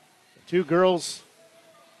 2 girls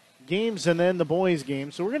games and then the boys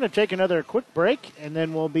game. So we're going to take another quick break, and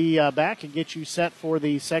then we'll be back and get you set for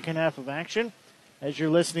the second half of action as you're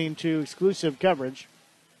listening to exclusive coverage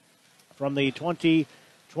from the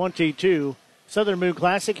 2022 Southern Boone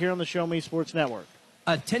Classic here on the Show Me Sports Network.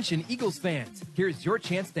 Attention Eagles fans, here's your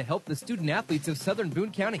chance to help the student athletes of Southern Boone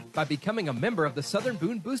County by becoming a member of the Southern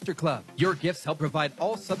Boone Booster Club. Your gifts help provide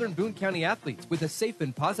all Southern Boone County athletes with a safe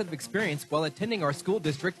and positive experience while attending our school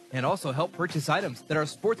district, and also help purchase items that our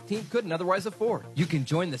sports team couldn't otherwise afford. You can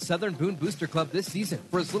join the Southern Boone Booster Club this season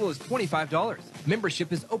for as little as $25.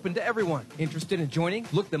 Membership is open to everyone. Interested in joining?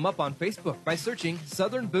 Look them up on Facebook by searching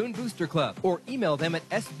Southern Boone Booster Club, or email them at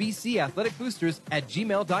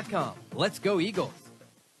sbcathleticboosters@gmail.com. Let's go Eagles!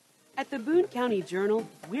 At the Boone County Journal,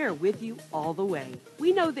 we're with you all the way.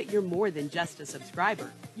 We know that you're more than just a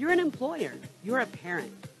subscriber. You're an employer, you're a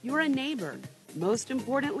parent, you're a neighbor. Most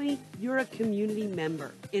importantly, you're a community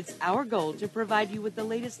member. It's our goal to provide you with the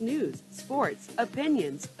latest news, sports,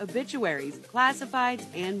 opinions, obituaries, classifieds,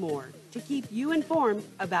 and more, to keep you informed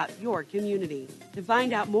about your community. To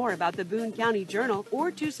find out more about the Boone County Journal or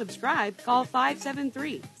to subscribe, call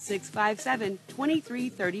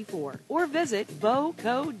 573-657-2334 or visit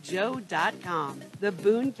bocojoe.com. The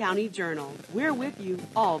Boone County Journal. We're with you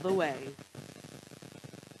all the way.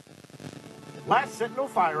 Last Sentinel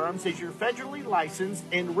Firearms is your federally licensed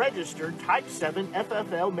and registered Type 7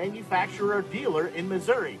 FFL manufacturer dealer in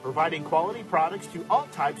Missouri, providing quality products to all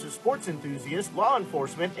types of sports enthusiasts, law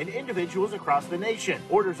enforcement, and individuals across the nation.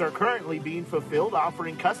 Orders are currently being fulfilled,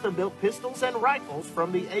 offering custom-built pistols and rifles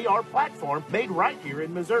from the AR platform made right here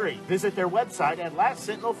in Missouri. Visit their website at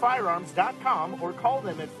lastsentinelfirearms.com or call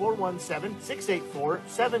them at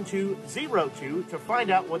 417-684-7202 to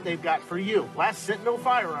find out what they've got for you. Last Sentinel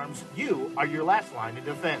Firearms, you are your last line of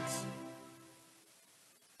defense.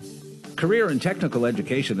 Career and technical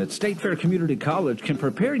education at State Fair Community College can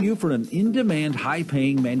prepare you for an in-demand,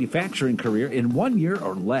 high-paying manufacturing career in 1 year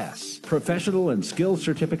or less. Professional and skills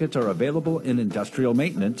certificates are available in industrial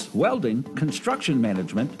maintenance, welding, construction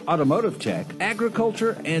management, automotive tech,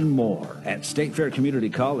 agriculture, and more. At State Fair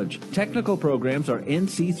Community College, technical programs are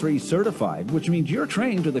NC3 certified, which means you're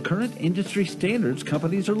trained to the current industry standards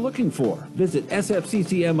companies are looking for. Visit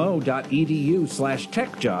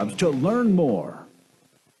sfccmo.edu/techjobs to learn more.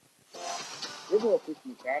 Riverwalk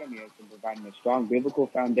Christian Academy has been providing a strong biblical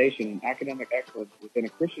foundation and academic excellence within a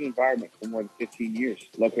Christian environment for more than 15 years.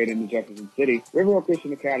 Located in Jefferson City, Riverwalk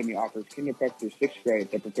Christian Academy offers kinder prep through 6th grade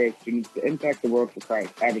that prepares students to impact the world for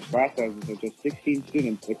Christ. Average class sizes are just 16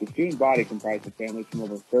 students, with the student body comprised of families from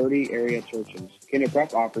over 30 area churches. Kinder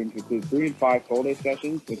prep offerings include 3 and 5 full-day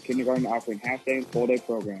sessions, with kindergarten offering half-day and full-day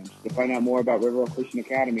programs. To find out more about Riverwalk Christian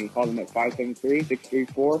Academy, call them at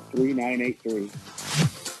 573-634-3983.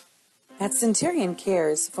 At Centurion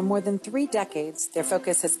Cares, for more than 3 decades, their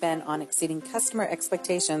focus has been on exceeding customer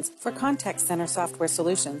expectations for contact center software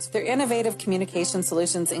solutions. Their innovative communication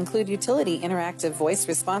solutions include utility interactive voice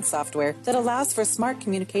response software that allows for smart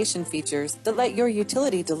communication features that let your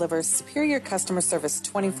utility deliver superior customer service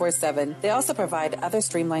 24/7. They also provide other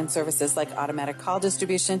streamlined services like automatic call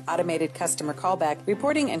distribution, automated customer callback,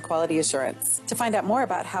 reporting, and quality assurance. To find out more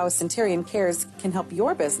about how Centurion Cares can help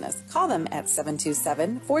your business, call them at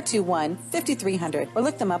 727-421-5300 or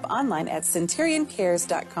look them up online at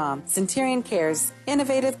centurioncares.com. Centurion Cares,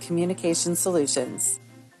 innovative communication solutions.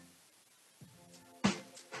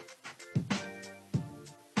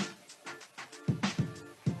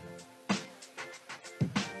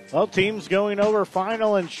 Both teams going over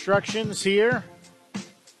final instructions here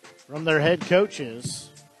from their head coaches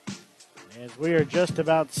as we are just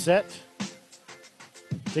about set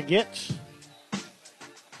to get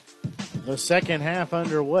the second half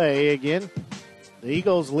underway. Again, the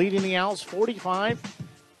Eagles leading the Owls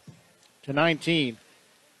 45-19.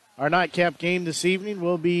 Our nightcap game this evening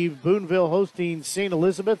will be Boonville hosting St.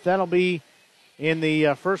 Elizabeth. That'll be in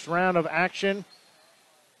the first round of action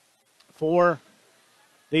for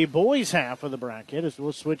the boys' half of the bracket, as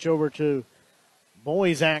we'll switch over to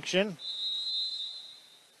boys' action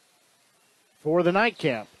for the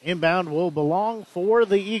nightcap. Inbound will belong for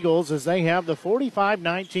the Eagles as they have the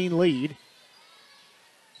 45-19 lead.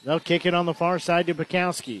 They'll kick it on the far side to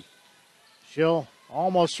Bukowski. She'll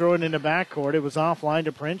almost throw it into backcourt. It was offline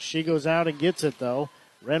to Prince. She goes out and gets it, though.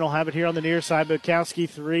 Wren will have it here on the near side. Bukowski,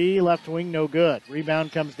 three, left wing, no good.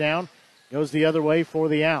 Rebound comes down, goes the other way for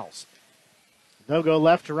the Owls. They'll go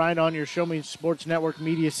left to right on your Show Me Sports Network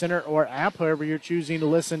Media Center or app, however you're choosing to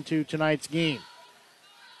listen to tonight's game.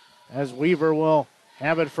 As Weaver will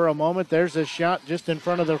have it for a moment. There's a shot just in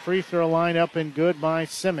front of the free throw line, up and good by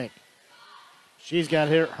Simic. She's got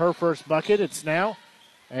her first bucket. It's now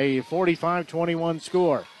a 45-21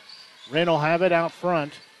 score. Wren will have it out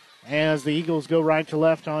front as the Eagles go right to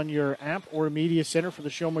left on your app or media center for the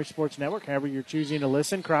Show Me Sports Network, however you're choosing to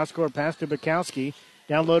listen. Cross-court pass to Bukowski.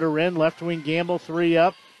 Down low to Wren, left wing Gamble, three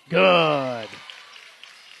up. Good.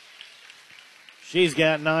 She's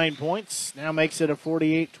got 9 points. Now makes it a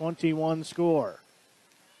 48-21 score.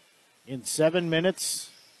 In 7 minutes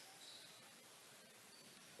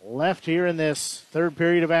left here in this third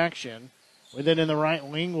period of action. With it in the right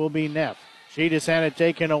wing will be Neff. She just had it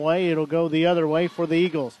taken away. It'll go the other way for the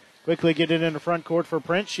Eagles. Quickly get it in the front court for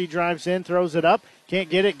Prince. She drives in, throws it up. Can't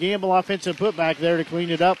get it. Gamble offensive putback there to clean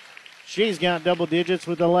it up. She's got double digits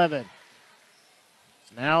with 11.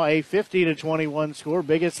 It's now a 50-21 score.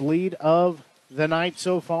 Biggest lead of the night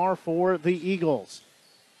so far for the Eagles.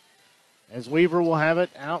 As Weaver will have it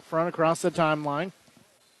out front across the timeline.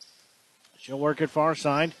 She'll work it far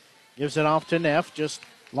side. Gives it off to Neff. Just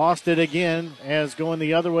lost it again, as going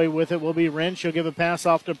the other way with it will be Wren. She'll give a pass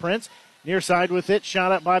off to Prince. Near side with it.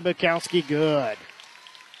 Shot up by Bukowski. Good.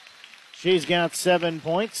 She's got 7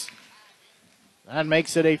 points. That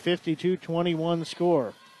makes it a 52-21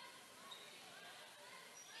 score.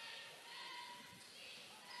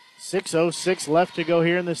 6:06 left to go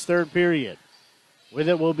here in this third period. With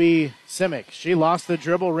it will be Simic. She lost the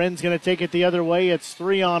dribble. Wren's going to take it the other way. It's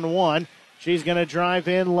 3-on-1. She's going to drive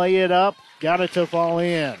in, lay it up. Got it to fall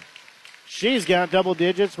in. She's got double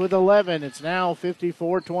digits with 11. It's now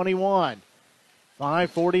 54-21.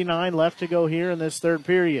 5:49 left to go here in this third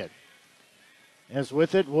period. As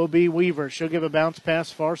with it will be Weaver. She'll give a bounce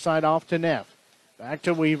pass far side off to Neff. Back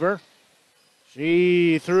to Weaver.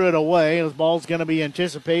 She threw it away. The ball's going to be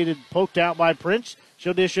anticipated, poked out by Prince.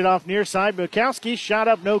 She'll dish it off near side. Bukowski shot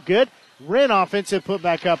up, no good. Wren offensive put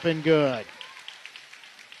back up and good.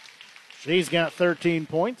 She's got 13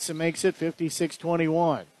 points and makes it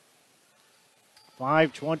 56-21.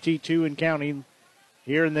 5:22 and counting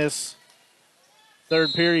here in this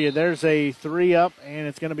third period. There's a three up, and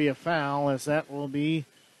it's going to be a foul, as that will be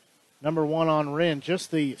number 1 on Wren.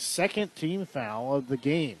 Just the second team foul of the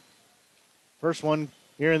game. First one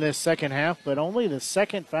here in this second half, but only the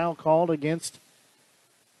second foul called against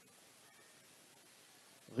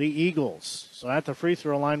the Eagles. So at the free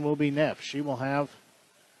throw line will be Neff. She will have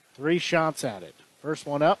 3 shots at it. First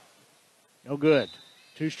one up, no good.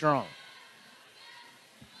 Too strong.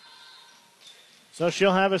 So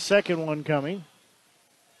she'll have a second one coming.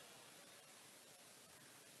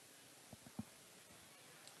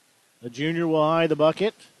 The junior will eye the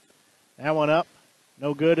bucket. That one up,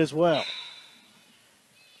 no good as well.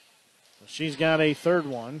 So she's got a third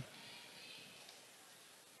one.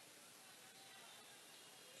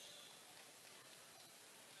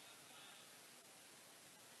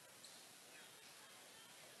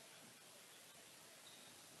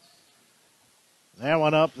 That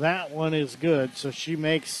one up, that one is good. So she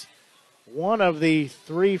makes one of the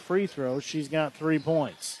 3 free throws. She's got 3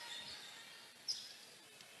 points.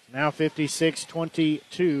 Now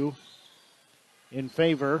 56-22 in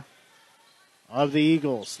favor of the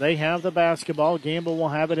Eagles. They have the basketball. Gamble will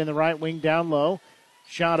have it in the right wing down low.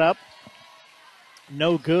 Shot up.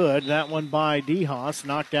 No good. That one by DeHaas.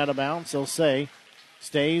 Knocked out of bounds. They'll say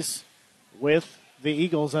stays with the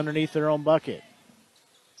Eagles underneath their own bucket.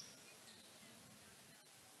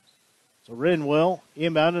 So Wren will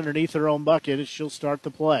inbound underneath her own bucket as she'll start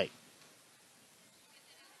the play.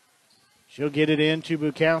 She'll get it in to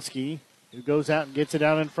Bukowski, who goes out and gets it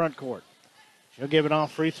out in front court. She'll give it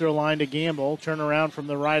off free throw line to Gamble. Turn around from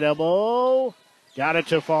the right elbow. Got it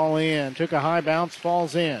to fall in. Took a high bounce,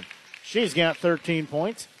 falls in. She's got 13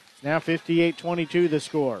 points. It's now 58-22 the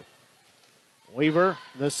score. Weaver,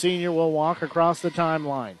 the senior, will walk across the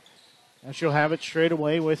timeline. And she'll have it straight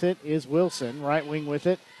away. With it is Wilson. Right wing with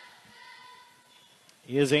it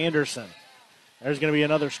is Anderson. There's going to be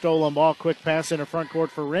another stolen ball. Quick pass into front court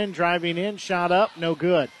for Wren. Driving in, shot up, no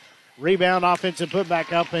good. Rebound, offensive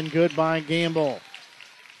putback up and good by Gamble.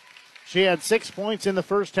 She had 6 points in the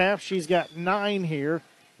first half. She's got 9 here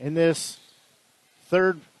in this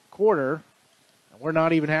third quarter. We're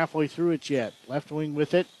not even halfway through it yet. Left wing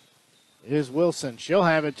with it is Wilson. She'll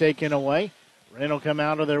have it taken away. Wren will come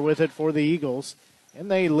out of there with it for the Eagles. And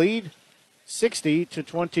they lead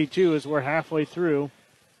 60-22 as we're halfway through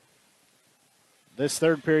this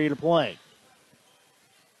third period of play.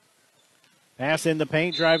 Pass in the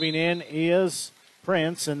paint, driving in is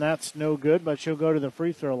Prince, and that's no good, but she'll go to the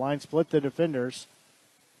free throw line, split the defenders,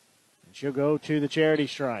 and she'll go to the charity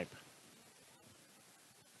stripe.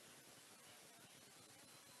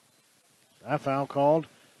 That foul called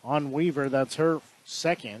on Weaver. That's her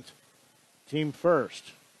second, team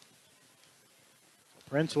first.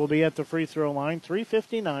 Prince will be at the free throw line.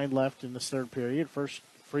 3:59 left in this third period. First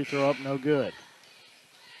free throw up, no good.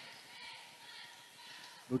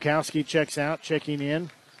 Bukowski checks out. Checking in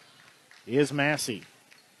is Massey.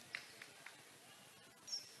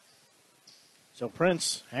 So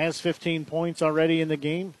Prince has 15 points already in the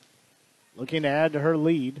game, looking to add to her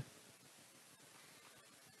lead.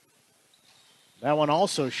 That one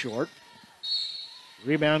also short.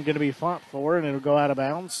 Rebound going to be fought for, and it'll go out of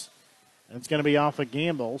bounds. And it's going to be off a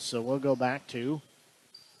Gamble, so we'll go back to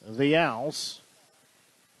the Owls.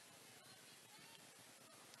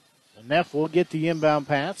 The Neff will get the inbound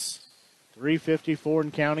pass. 3:54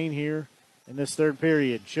 and counting here in this third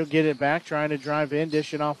period. She'll get it back, trying to drive in,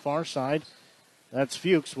 dish it off far side. That's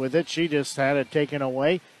Fuchs with it. She just had it taken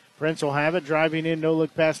away. Prince will have it, driving in,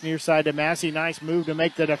 no-look pass near side to Massey. Nice move to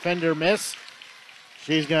make the defender miss.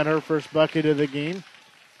 She's got her first bucket of the game.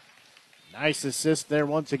 Nice assist there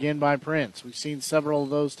once again by Prince. We've seen several of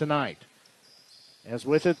those tonight. As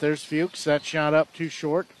with it, there's Fuchs. That shot up too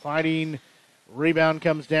short. Fighting rebound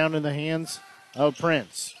comes down in the hands of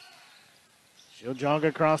Prince. She'll jog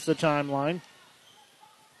across the timeline.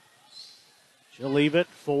 She'll leave it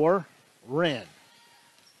for Wren.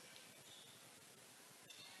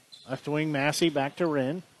 Left wing Massey back to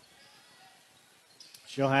Wren.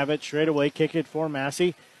 She'll have it straight away. Kick it for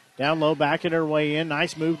Massey. Down low, backing her way in.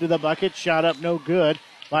 Nice move to the bucket. Shot up, no good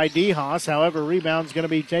by DeHaas. However, rebound's going to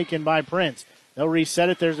be taken by Prince. They'll reset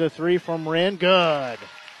it. There's a three from Wren. Good.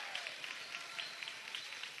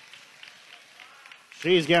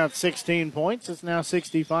 She's got 16 points. It's now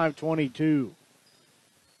 65-22.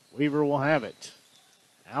 Weaver will have it.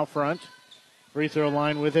 Out front. Free throw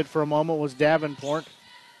line with it for a moment was Davenport.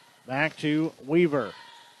 Back to Weaver.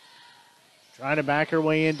 Trying to back her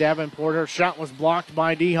way in. Davenport, her shot was blocked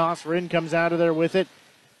by DeHaas. Wren comes out of there with it.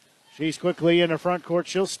 She's quickly in the front court.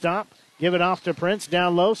 She'll stop. Give it off to Prince.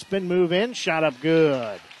 Down low. Spin move in. Shot up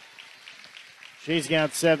good. She's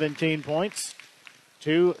got 17 points.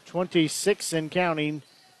 2:26 and counting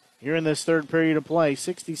here in this third period of play.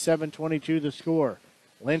 67-22 the score.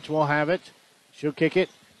 Lynch will have it. She'll kick it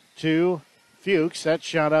to Fuchs. That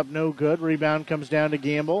shot up no good. Rebound comes down to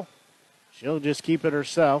Gamble. She'll just keep it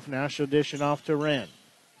herself. Now she'll dish it off to Wren.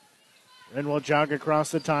 Wren will jog across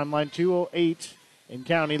the timeline. 2:08 in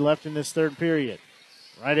counting left in this third period.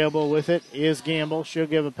 Right elbow with it is Gamble. She'll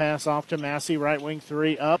give a pass off to Massey. Right wing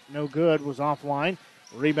three up. No good. Was offline.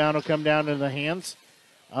 Rebound will come down to the hands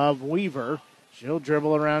of Weaver. She'll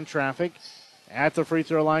dribble around traffic. At the free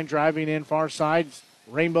throw line, driving in far side.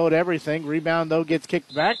 Rainbowed everything. Rebound, though, gets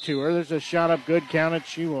kicked back to her. There's a shot up good. Counted.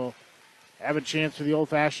 She will have a chance for the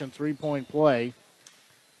old-fashioned three-point play.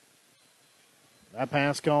 That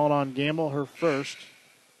pass called on Gamble, her first.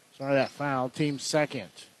 Sorry, that foul. Team second.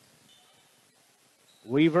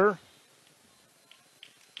 Weaver.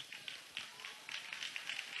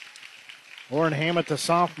 Lauren Hammett, the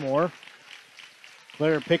sophomore.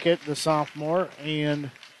 Claire Pickett, the sophomore. And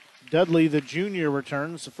Dudley, the junior,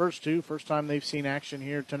 returns. The first two. First time they've seen action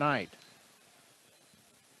here tonight.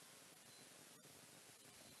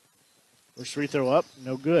 First free throw up.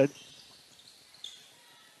 No good.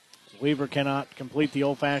 Weaver cannot complete the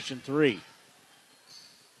old-fashioned three.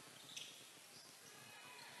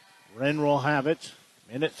 Wren will have it.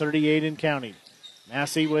 Minute 38 and counting.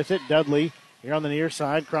 Massey with it. Dudley here on the near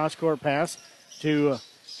side. Cross-court pass to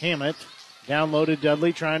Hammett. Down low to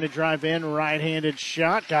Dudley, trying to drive in. Right-handed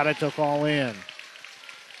shot. Got it to fall in.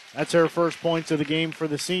 That's her first points of the game for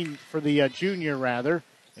the junior rather.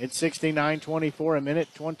 It's 69-24, a minute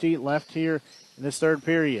 20 left here in this third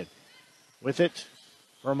period. With it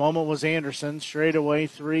for a moment was Anderson. Straight away,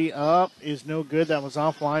 three up is no good. That was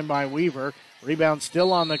offline by Weaver. Rebound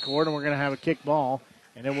still on the court, and we're going to have a kick ball,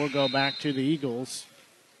 and it will go back to the Eagles.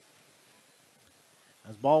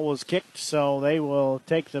 As ball was kicked, so they will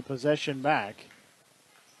take the possession back.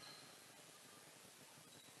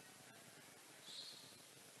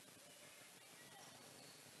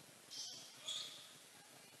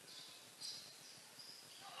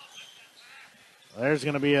 There's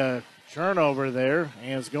going to be a turnover there,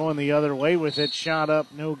 and it's going the other way with it. Shot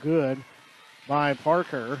up, no good by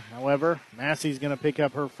Parker. However, Massey's going to pick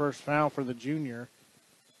up her first foul for the junior,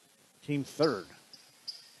 team third.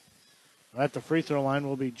 At the free throw line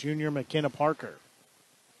will be junior McKenna Parker.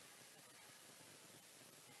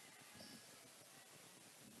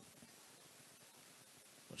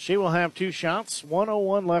 She will have two shots.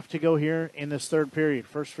 1:01 left to go here in this third period.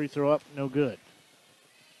 First free throw up, no good.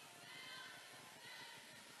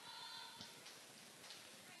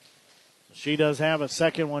 She does have a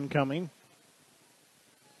second one coming.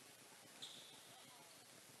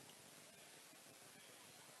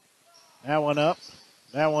 That one up.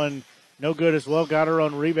 That one no good as well. Got her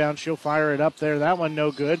own rebound. She'll fire it up there. That one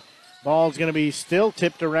no good. Ball's going to be still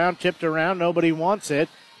tipped around. Nobody wants it.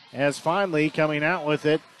 As finally coming out with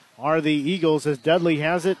it are the Eagles as Dudley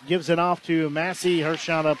has it. Gives it off to Massey. Her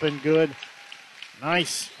shot up and good.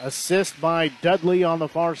 Nice assist by Dudley on the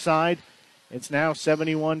far side. It's now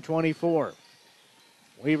 71-24.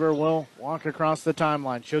 Weaver will walk across the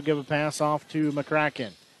timeline. She'll give a pass off to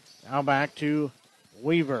McCracken. Now back to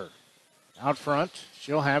Weaver. Out front.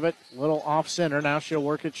 She'll have it. Little off center. Now she'll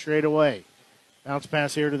work it straight away. Bounce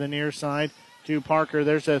pass here to the near side to Parker.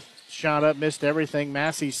 There's a shot up. Missed everything.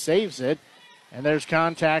 Massey saves it. And there's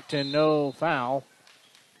contact and no foul.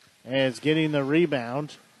 As getting the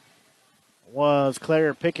rebound was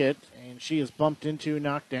Claire Pickett. And she is bumped into,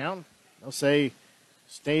 knocked down. They'll say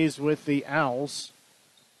stays with the Owls.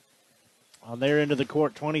 On their end of the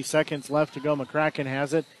court, 20 seconds left to go. McCracken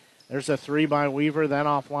has it. There's a three by Weaver. That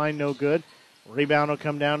offline, no good. Rebound will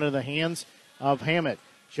come down to the hands of Hammett.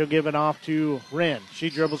 She'll give it off to Wren.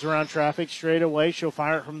 She dribbles around traffic straight away. She'll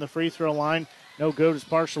fire it from the free throw line. No good. It's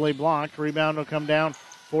partially blocked. Rebound will come down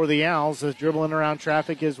for the Owls. As dribbling around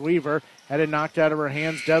traffic is Weaver. Had it knocked out of her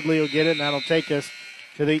hands. Dudley will get it, and that'll take us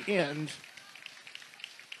to the end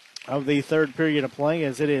of the third period of play,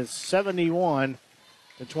 as it is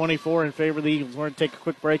 71-24 in favor of the Eagles. We're going to take a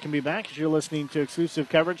quick break and be back as you're listening to exclusive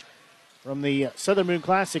coverage from the Southern Boone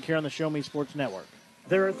Classic here on the Show Me Sports Network.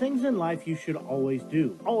 There are things in life you should always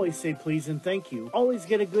do. Always say please and thank you. Always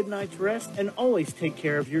get a good night's rest, and always take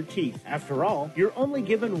care of your teeth. After all, you're only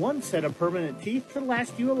given one set of permanent teeth to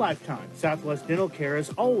last you a lifetime. Southwest Dental Care is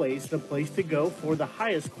always the place to go for the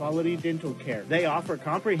highest quality dental care. They offer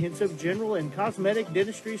comprehensive general and cosmetic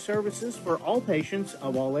dentistry services for all patients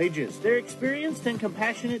of all ages. Their experienced and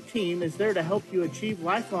compassionate team is there to help you achieve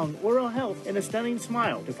lifelong oral health and a stunning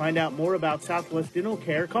smile. To find out more about Southwest Dental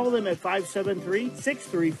Care, call them at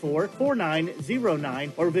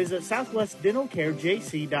 573-634-4909 or visit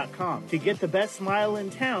southwestdentalcarejc.com. To get the best smile in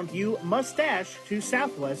town, you must dash to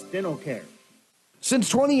Southwest Dental Care. Since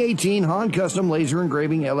 2018, Han Custom Laser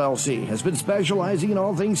Engraving LLC has been specializing in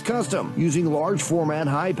all things custom, using large format,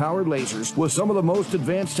 high-powered lasers with some of the most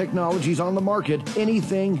advanced technologies on the market.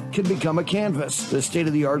 Anything can become a canvas. This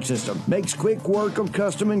state-of-the-art system makes quick work of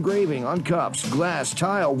custom engraving on cups, glass,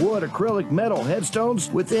 tile, wood, acrylic, metal,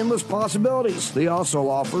 headstones with endless possibilities. They also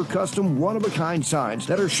offer custom one-of-a-kind signs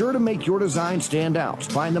that are sure to make your design stand out.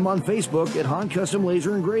 Find them on Facebook at Han Custom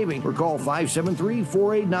Laser Engraving or call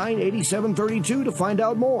 573-489-8732 to find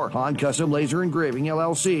out more. Han Custom Laser Engraving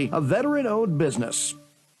LLC, a veteran-owned business.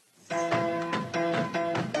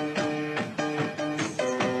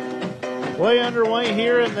 Play underway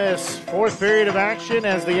here in this fourth period of action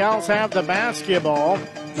as the Owls have the basketball.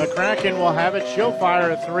 McCracken will have it. She'll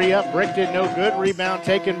fire a three up. Bricked it, no good. Rebound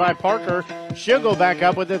taken by Parker. She'll go back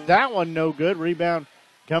up with it. That one no good. Rebound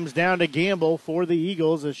comes down to Gamble for the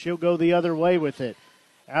Eagles as she'll go the other way with it.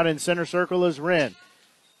 Out in center circle is Wren.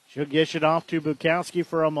 She'll dish it off to Bukowski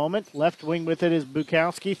for a moment. Left wing with it is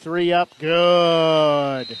Bukowski. Three up.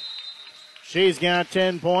 Good. She's got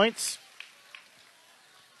 10 points.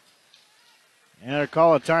 And they'll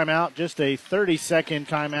call a timeout, just a 30-second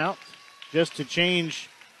timeout, just to change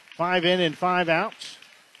 5 in and 5 out.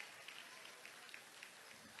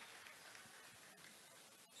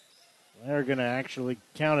 They're going to actually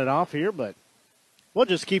count it off here, but we'll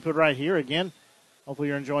just keep it right here again. Hopefully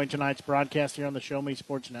you're enjoying tonight's broadcast here on the Show Me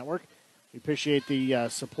Sports Network. We appreciate the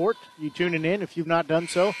support, you tuning in. If you've not done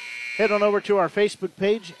so, head on over to our Facebook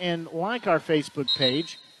page and like our Facebook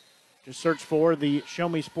page. Just search for the Show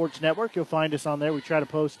Me Sports Network. You'll find us on there. We try to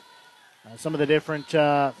post some of the different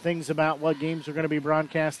things about what games we're going to be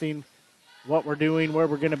broadcasting, what we're doing, where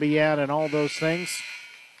we're going to be at, and all those things.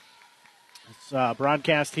 It's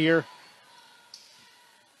broadcast here.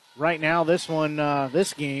 Right now, this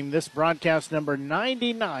broadcast number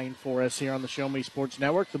 99 for us here on the Show Me Sports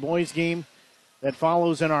Network. The boys game that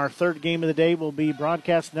follows in our third game of the day will be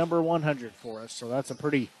broadcast number 100 for us. So that's a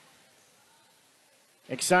pretty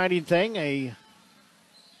exciting thing, a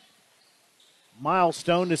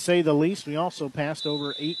milestone to say the least. We also passed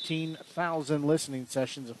over 18,000 listening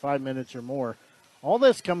sessions of 5 minutes or more. All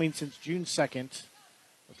this coming since June 2nd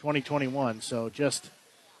of 2021. So just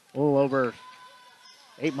a little over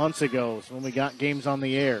 8 months ago is when we got games on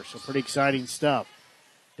the air. So pretty exciting stuff.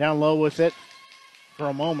 Down low with it for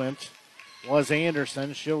a moment was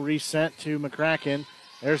Anderson. She'll reset to McCracken.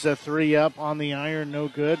 There's a 3 up on the iron. No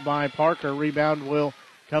good by Parker. Rebound will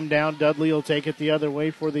come down. Dudley will take it the other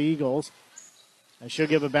way for the Eagles. And she'll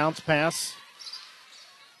give a bounce pass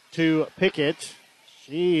to Pickett.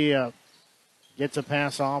 She gets a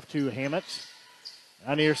pass off to Hammett.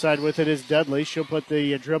 On the near side with it is Dudley. She'll put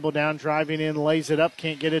the dribble down, driving in, lays it up,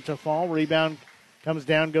 can't get it to fall. Rebound comes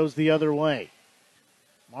down, goes the other way.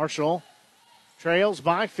 Marshall trails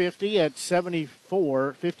by 50 at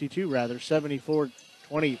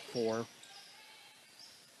 74-24.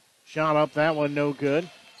 Shot up, that one no good.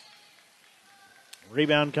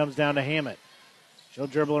 Rebound comes down to Hammett. She'll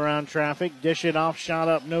dribble around traffic, dish it off, shot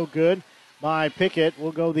up, no good by Pickett.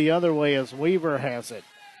 Will go the other way as Weaver has it.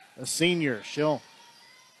 A senior, she'll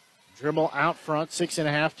dribble out front,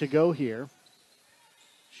 6.5 to go here.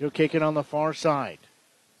 She'll kick it on the far side.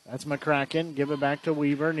 That's McCracken. Give it back to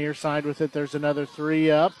Weaver. Near side with it, there's another 3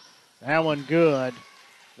 up. That one good.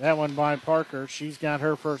 That one by Parker. She's got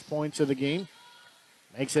her first points of the game.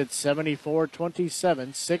 Makes it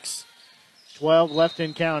 74-27. 6:12 left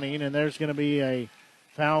in counting, and there's going to be a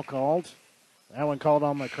foul called. That one called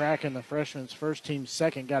on McCracken, the freshman's first team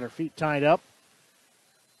second. Got her feet tied up.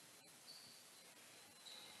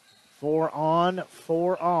 4 on,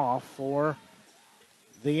 4 off for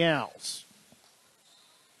the Owls.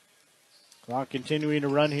 Clock continuing to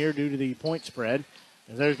run here due to the point spread.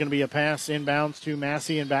 As there's going to be a pass inbounds to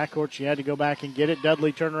Massey in backcourt. She had to go back and get it.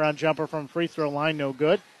 Dudley turnaround jumper from free throw line, no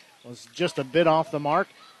good. Was just a bit off the mark.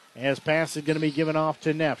 As pass is going to be given off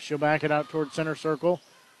to Neff. She'll back it out towards center circle.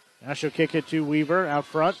 Now she'll kick it to Weaver out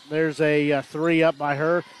front. There's a 3 up by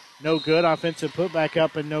her. No good. Offensive putback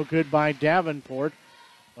up and no good by Davenport.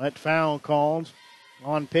 But foul called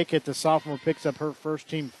on Pickett. The sophomore picks up her first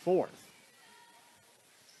team 4th.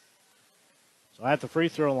 So at the free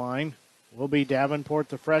throw line will be Davenport,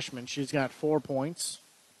 the freshman. She's got 4 points.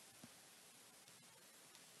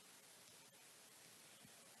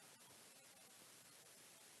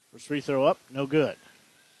 First free throw up, no good.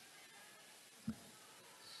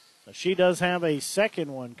 So she does have a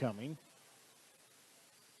second one coming.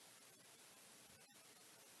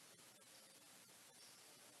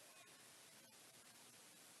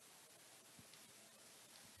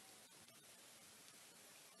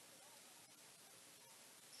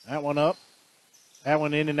 That one up. That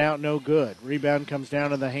one in and out, no good. Rebound comes down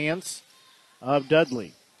to the hands of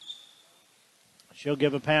Dudley. She'll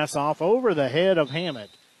give a pass off over the head of Hammett.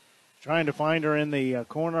 Trying to find her in the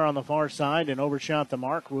corner on the far side and overshot the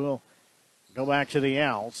mark. We'll go back to the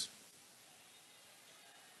Owls.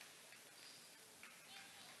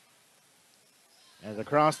 As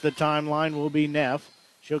across the timeline will be Neff.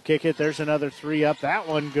 She'll kick it. There's another 3 up. That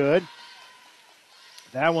one good.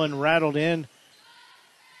 That one rattled in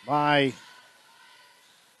by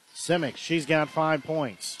Simic. She's got 5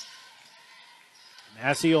 points.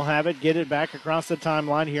 Massey will have it, get it back across the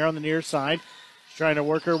timeline here on the near side. She's trying to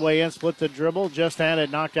work her way in, split the dribble, just had it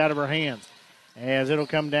knocked out of her hands. As it'll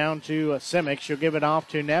come down to Simic. She'll give it off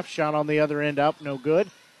to Neff. Shot on the other end up, no good.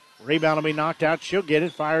 Rebound will be knocked out. She'll get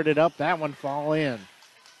it, fired it up. That one fall in.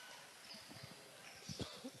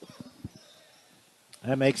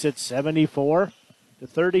 That makes it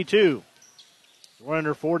 74-32. We're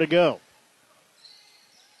under 4 to go.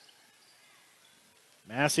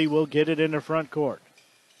 Massey will get it into front court.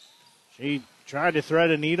 She tried to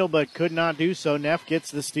thread a needle but could not do so. Neff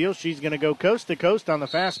gets the steal. She's going to go coast to coast on the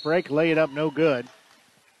fast break. Lay it up, no good.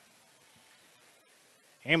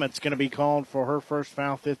 Hammett's going to be called for her first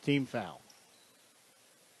foul, 15 foul.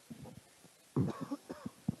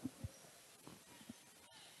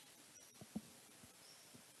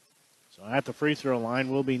 So at the free throw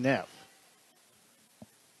line will be Neff.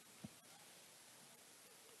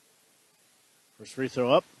 First free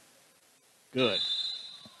throw up. Good.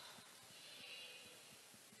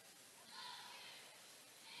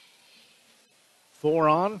 Four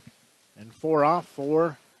on and four off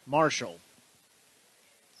for Marshall.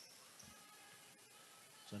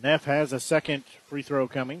 So Neff has a second free throw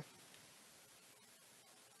coming.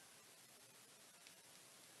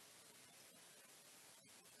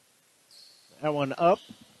 That one up.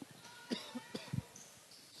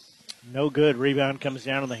 No good. Rebound comes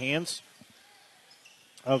down in the hands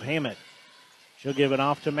of Hammett. She'll give it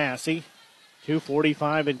off to Massey.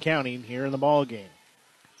 2:45 and counting here in the ball game.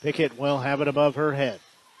 Pickett will have it above her head.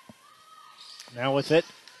 Now with it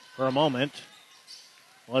for a moment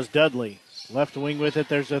was Dudley. Left wing with it.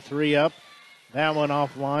 There's a three up. That one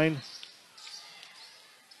offline.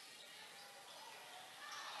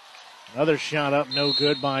 Another shot up, no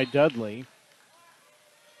good by Dudley.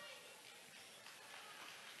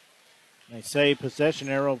 They say possession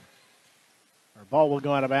arrow, or ball will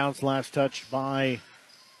go out of bounds. Last touch by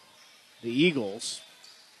the Eagles.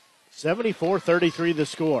 74-33 the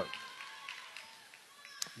score.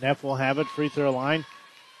 Neff will have it, free throw line.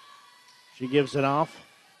 She gives it off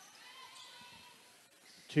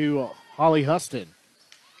to Holly Huston.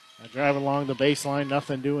 Driving along the baseline,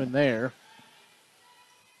 nothing doing there.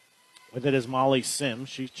 With it is Molly Sims.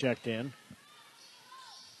 She's checked in.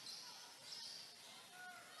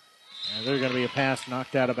 And there's going to be a pass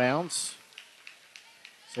knocked out of bounds.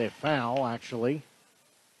 Say a foul, actually.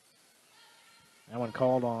 That one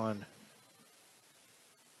called on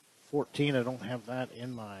 14. I don't have that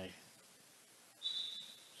in my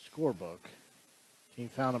scorebook. Team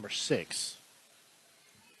foul number 6.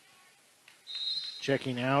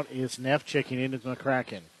 Checking out is Neff. Checking in is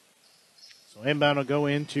McCracken. So inbound will go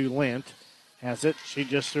into Lint. Has it. She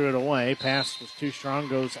just threw it away. Pass was too strong.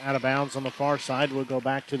 Goes out of bounds on the far side. Will go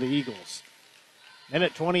back to the Eagles.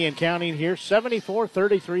 Minute 20 and counting here.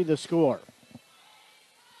 74-33 the score.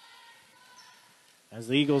 As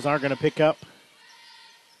the Eagles are going to pick up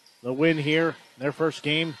the win here. Their first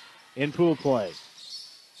game in pool play.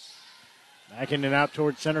 Backing it out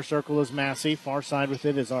towards center circle is Massey. Far side with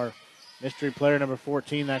it is our mystery player number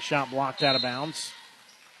 14. That shot blocked out of bounds.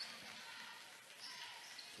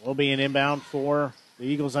 Will be an inbound for the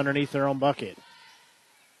Eagles underneath their own bucket.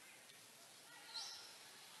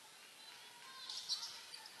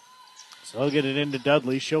 So they'll get it into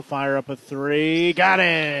Dudley. She'll fire up a three. Got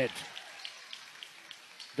it!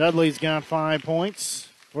 Dudley's got 5 points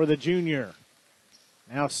for the junior.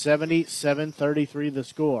 Now 77-33 the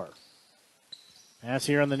score. Pass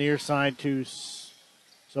here on the near side to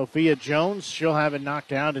Sophia Jones. She'll have it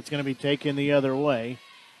knocked out. It's going to be taken the other way.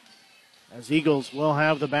 As Eagles will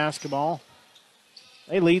have the basketball.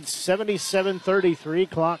 They lead 77-33.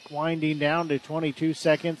 Clock winding down to 22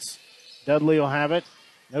 seconds. Dudley will have it.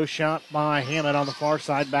 No shot by Hammett on the far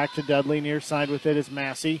side. Back to Dudley. Near side with it is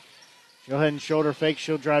Massey. She'll head and shoulder fake.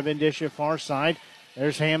 She'll drive in, dish it far side.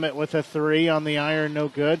 There's Hammett with a three on the iron. No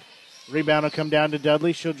good. Rebound will come down to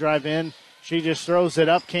Dudley. She'll drive in. She just throws it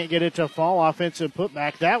up. Can't get it to fall. Offensive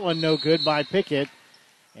putback. That one no good by Pickett.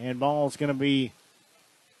 And ball's going to be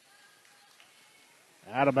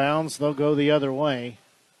out of bounds. They'll go the other way.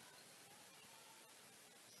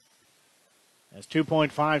 There's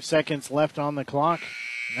 2.5 seconds left on the clock.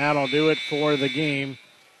 That'll do it for the game.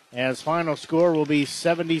 As final score will be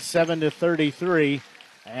 77-33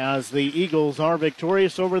 as the Eagles are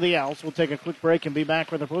victorious over the Owls. We'll take a quick break and be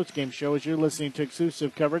back with a post-game show as you're listening to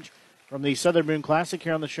exclusive coverage from the Southern Boone Classic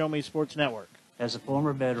here on the Show Me Sports Network. As a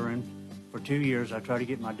former veteran, for 2 years I tried to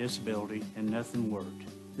get my disability and nothing worked.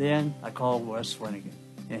 Then I called Wes Swanigan,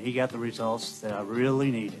 and he got the results that I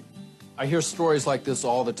really needed. I hear stories like this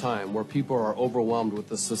all the time where people are overwhelmed with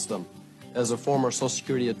the system. As a former Social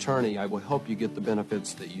Security attorney, I will help you get the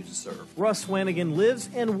benefits that you deserve. Russ Swanigan lives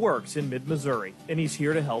and works in mid-Missouri, and he's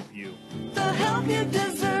here to help you. The help you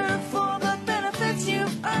deserve for the benefits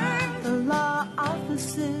you've earned. The law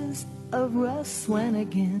offices of Russ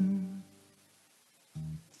Swanigan.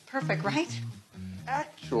 Perfect, right?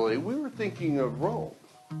 Actually, we were thinking of Rome.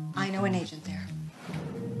 I know an agent there.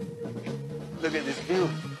 Look at this view.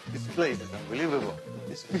 This place is unbelievable.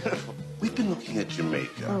 It's beautiful. We've been looking at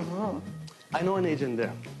Jamaica. Uh-huh. I know an agent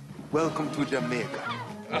there. Welcome to Jamaica.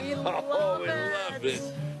 We love it.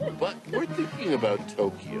 But we're thinking about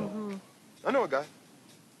Tokyo. I know a guy.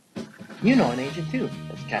 You know an agent too.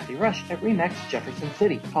 That's Kathy Rush at RE/MAX Jefferson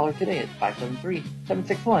City. Call her today at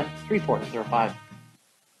 573-761-3405.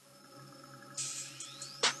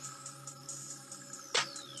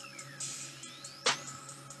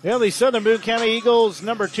 Well, the Southern Boone County Eagles,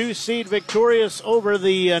 number 2 seed, victorious over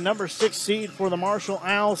the number 6 seed for the Marshall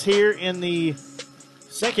Owls here in the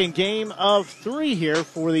Second game of 3 here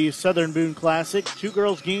for the Southern Boone Classic. 2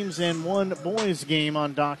 girls games and 1 boys game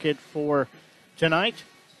on docket for tonight.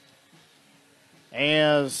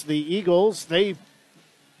 As the Eagles, they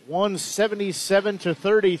won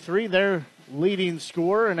 77-33. Their leading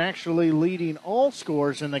scorer and actually leading all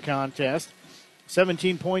scores in the contest.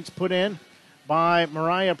 17 points put in by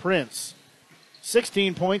Mariah Prince.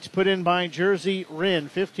 16 points put in by Jersey Wren.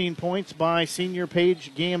 15 points by senior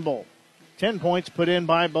Paige Gamble. 10 points put in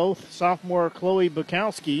by both sophomore Chloe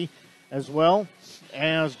Bukowski as well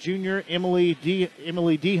as junior Emily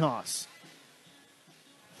DeHaas.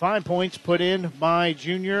 5 points put in by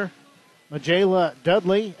junior Majela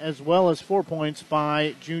Dudley as well as 4 points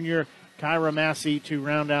by junior Kyra Massey to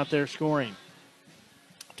round out their scoring.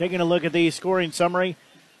 Taking a look at the scoring summary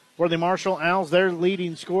for the Marshall Owls, their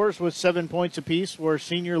leading scores with 7 points apiece were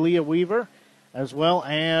senior Leah Weaver as well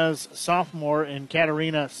as sophomore in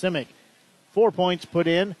Katarina Simic. 4 points put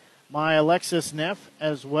in by Alexis Neff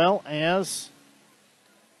as well as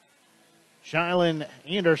Shylin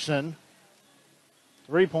Anderson.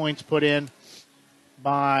 3 points put in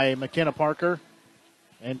by McKenna Parker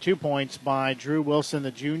and 2 points by Drew Wilson,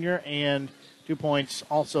 the junior, and 2 points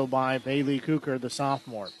also by Bailey Cooker, the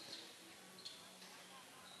sophomore.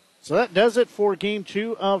 So that does it for game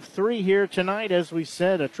 2 of 3 here tonight. As we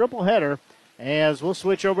said, a triple header as we'll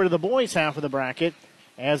switch over to the boys' half of the bracket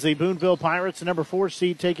as the Boonville Pirates, the number 4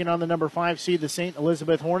 seed, taking on the number 5 seed, the St.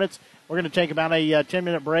 Elizabeth Hornets. We're going to take about a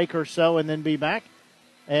 10-minute break or so and then be back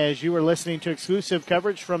as you are listening to exclusive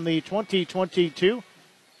coverage from the 2022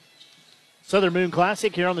 Southern Boone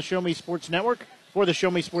Classic here on the Show Me Sports Network. For the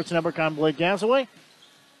Show Me Sports Network, I'm Blake Gazaway.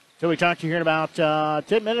 Till we talk to you here in about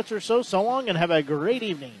 10 minutes or so. So long and have a great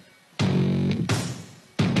evening.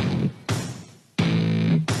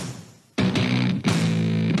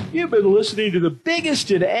 You've been listening to the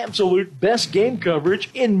biggest and absolute best game coverage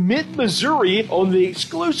in mid-Missouri on the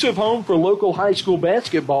exclusive home for local high school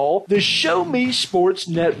basketball, the Show Me Sports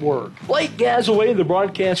Network. Blake Gazaway and the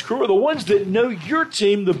broadcast crew are the ones that know your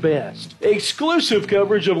team the best. Exclusive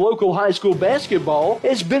coverage of local high school basketball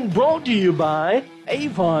has been brought to you by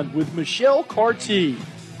Avon with Michelle Carty,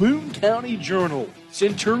 Boone County Journal,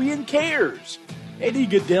 Centurion Cares, Eddie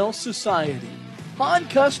Goodell Society, Han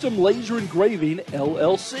Custom Laser Engraving,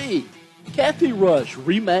 LLC, Kathy Rush,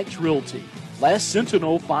 Remax Realty, Last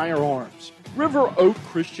Sentinel Firearms, River Oak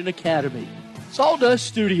Christian Academy, Sawdust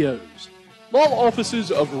Studios, Law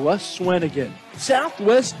Offices of Russ Swanigan,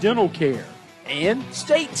 Southwest Dental Care, and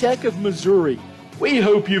State Tech of Missouri. We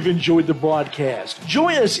hope you've enjoyed the broadcast.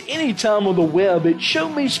 Join us anytime on the web at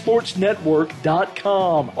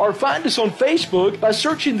ShowMeSportsNetwork.com or find us on Facebook by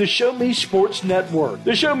searching the Show Me Sports Network.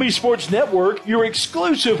 The Show Me Sports Network, your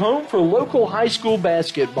exclusive home for local high school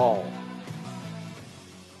basketball.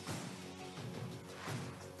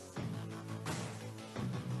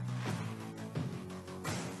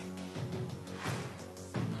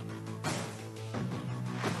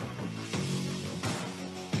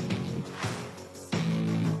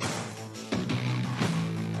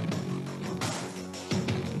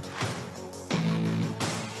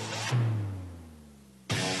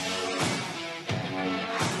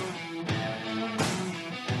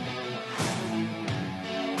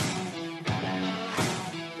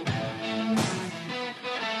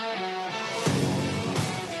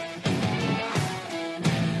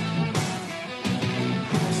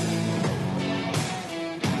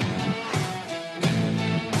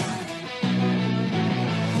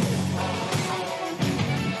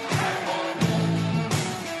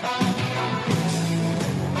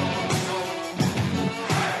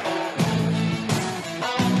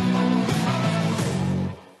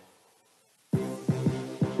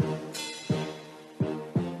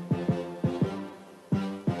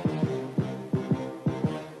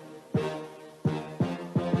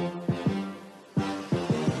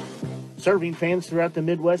 Serving fans throughout the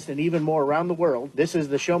Midwest and even more around the world, this is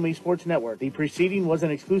the Show Me Sports Network. The preceding was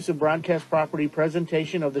an exclusive broadcast property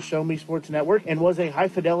presentation of the Show Me Sports Network and was a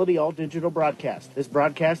high-fidelity all-digital broadcast. This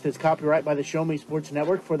broadcast is copyright by the Show Me Sports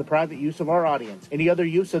Network for the private use of our audience. Any other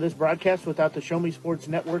use of this broadcast without the Show Me Sports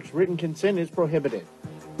Network's written consent is prohibited.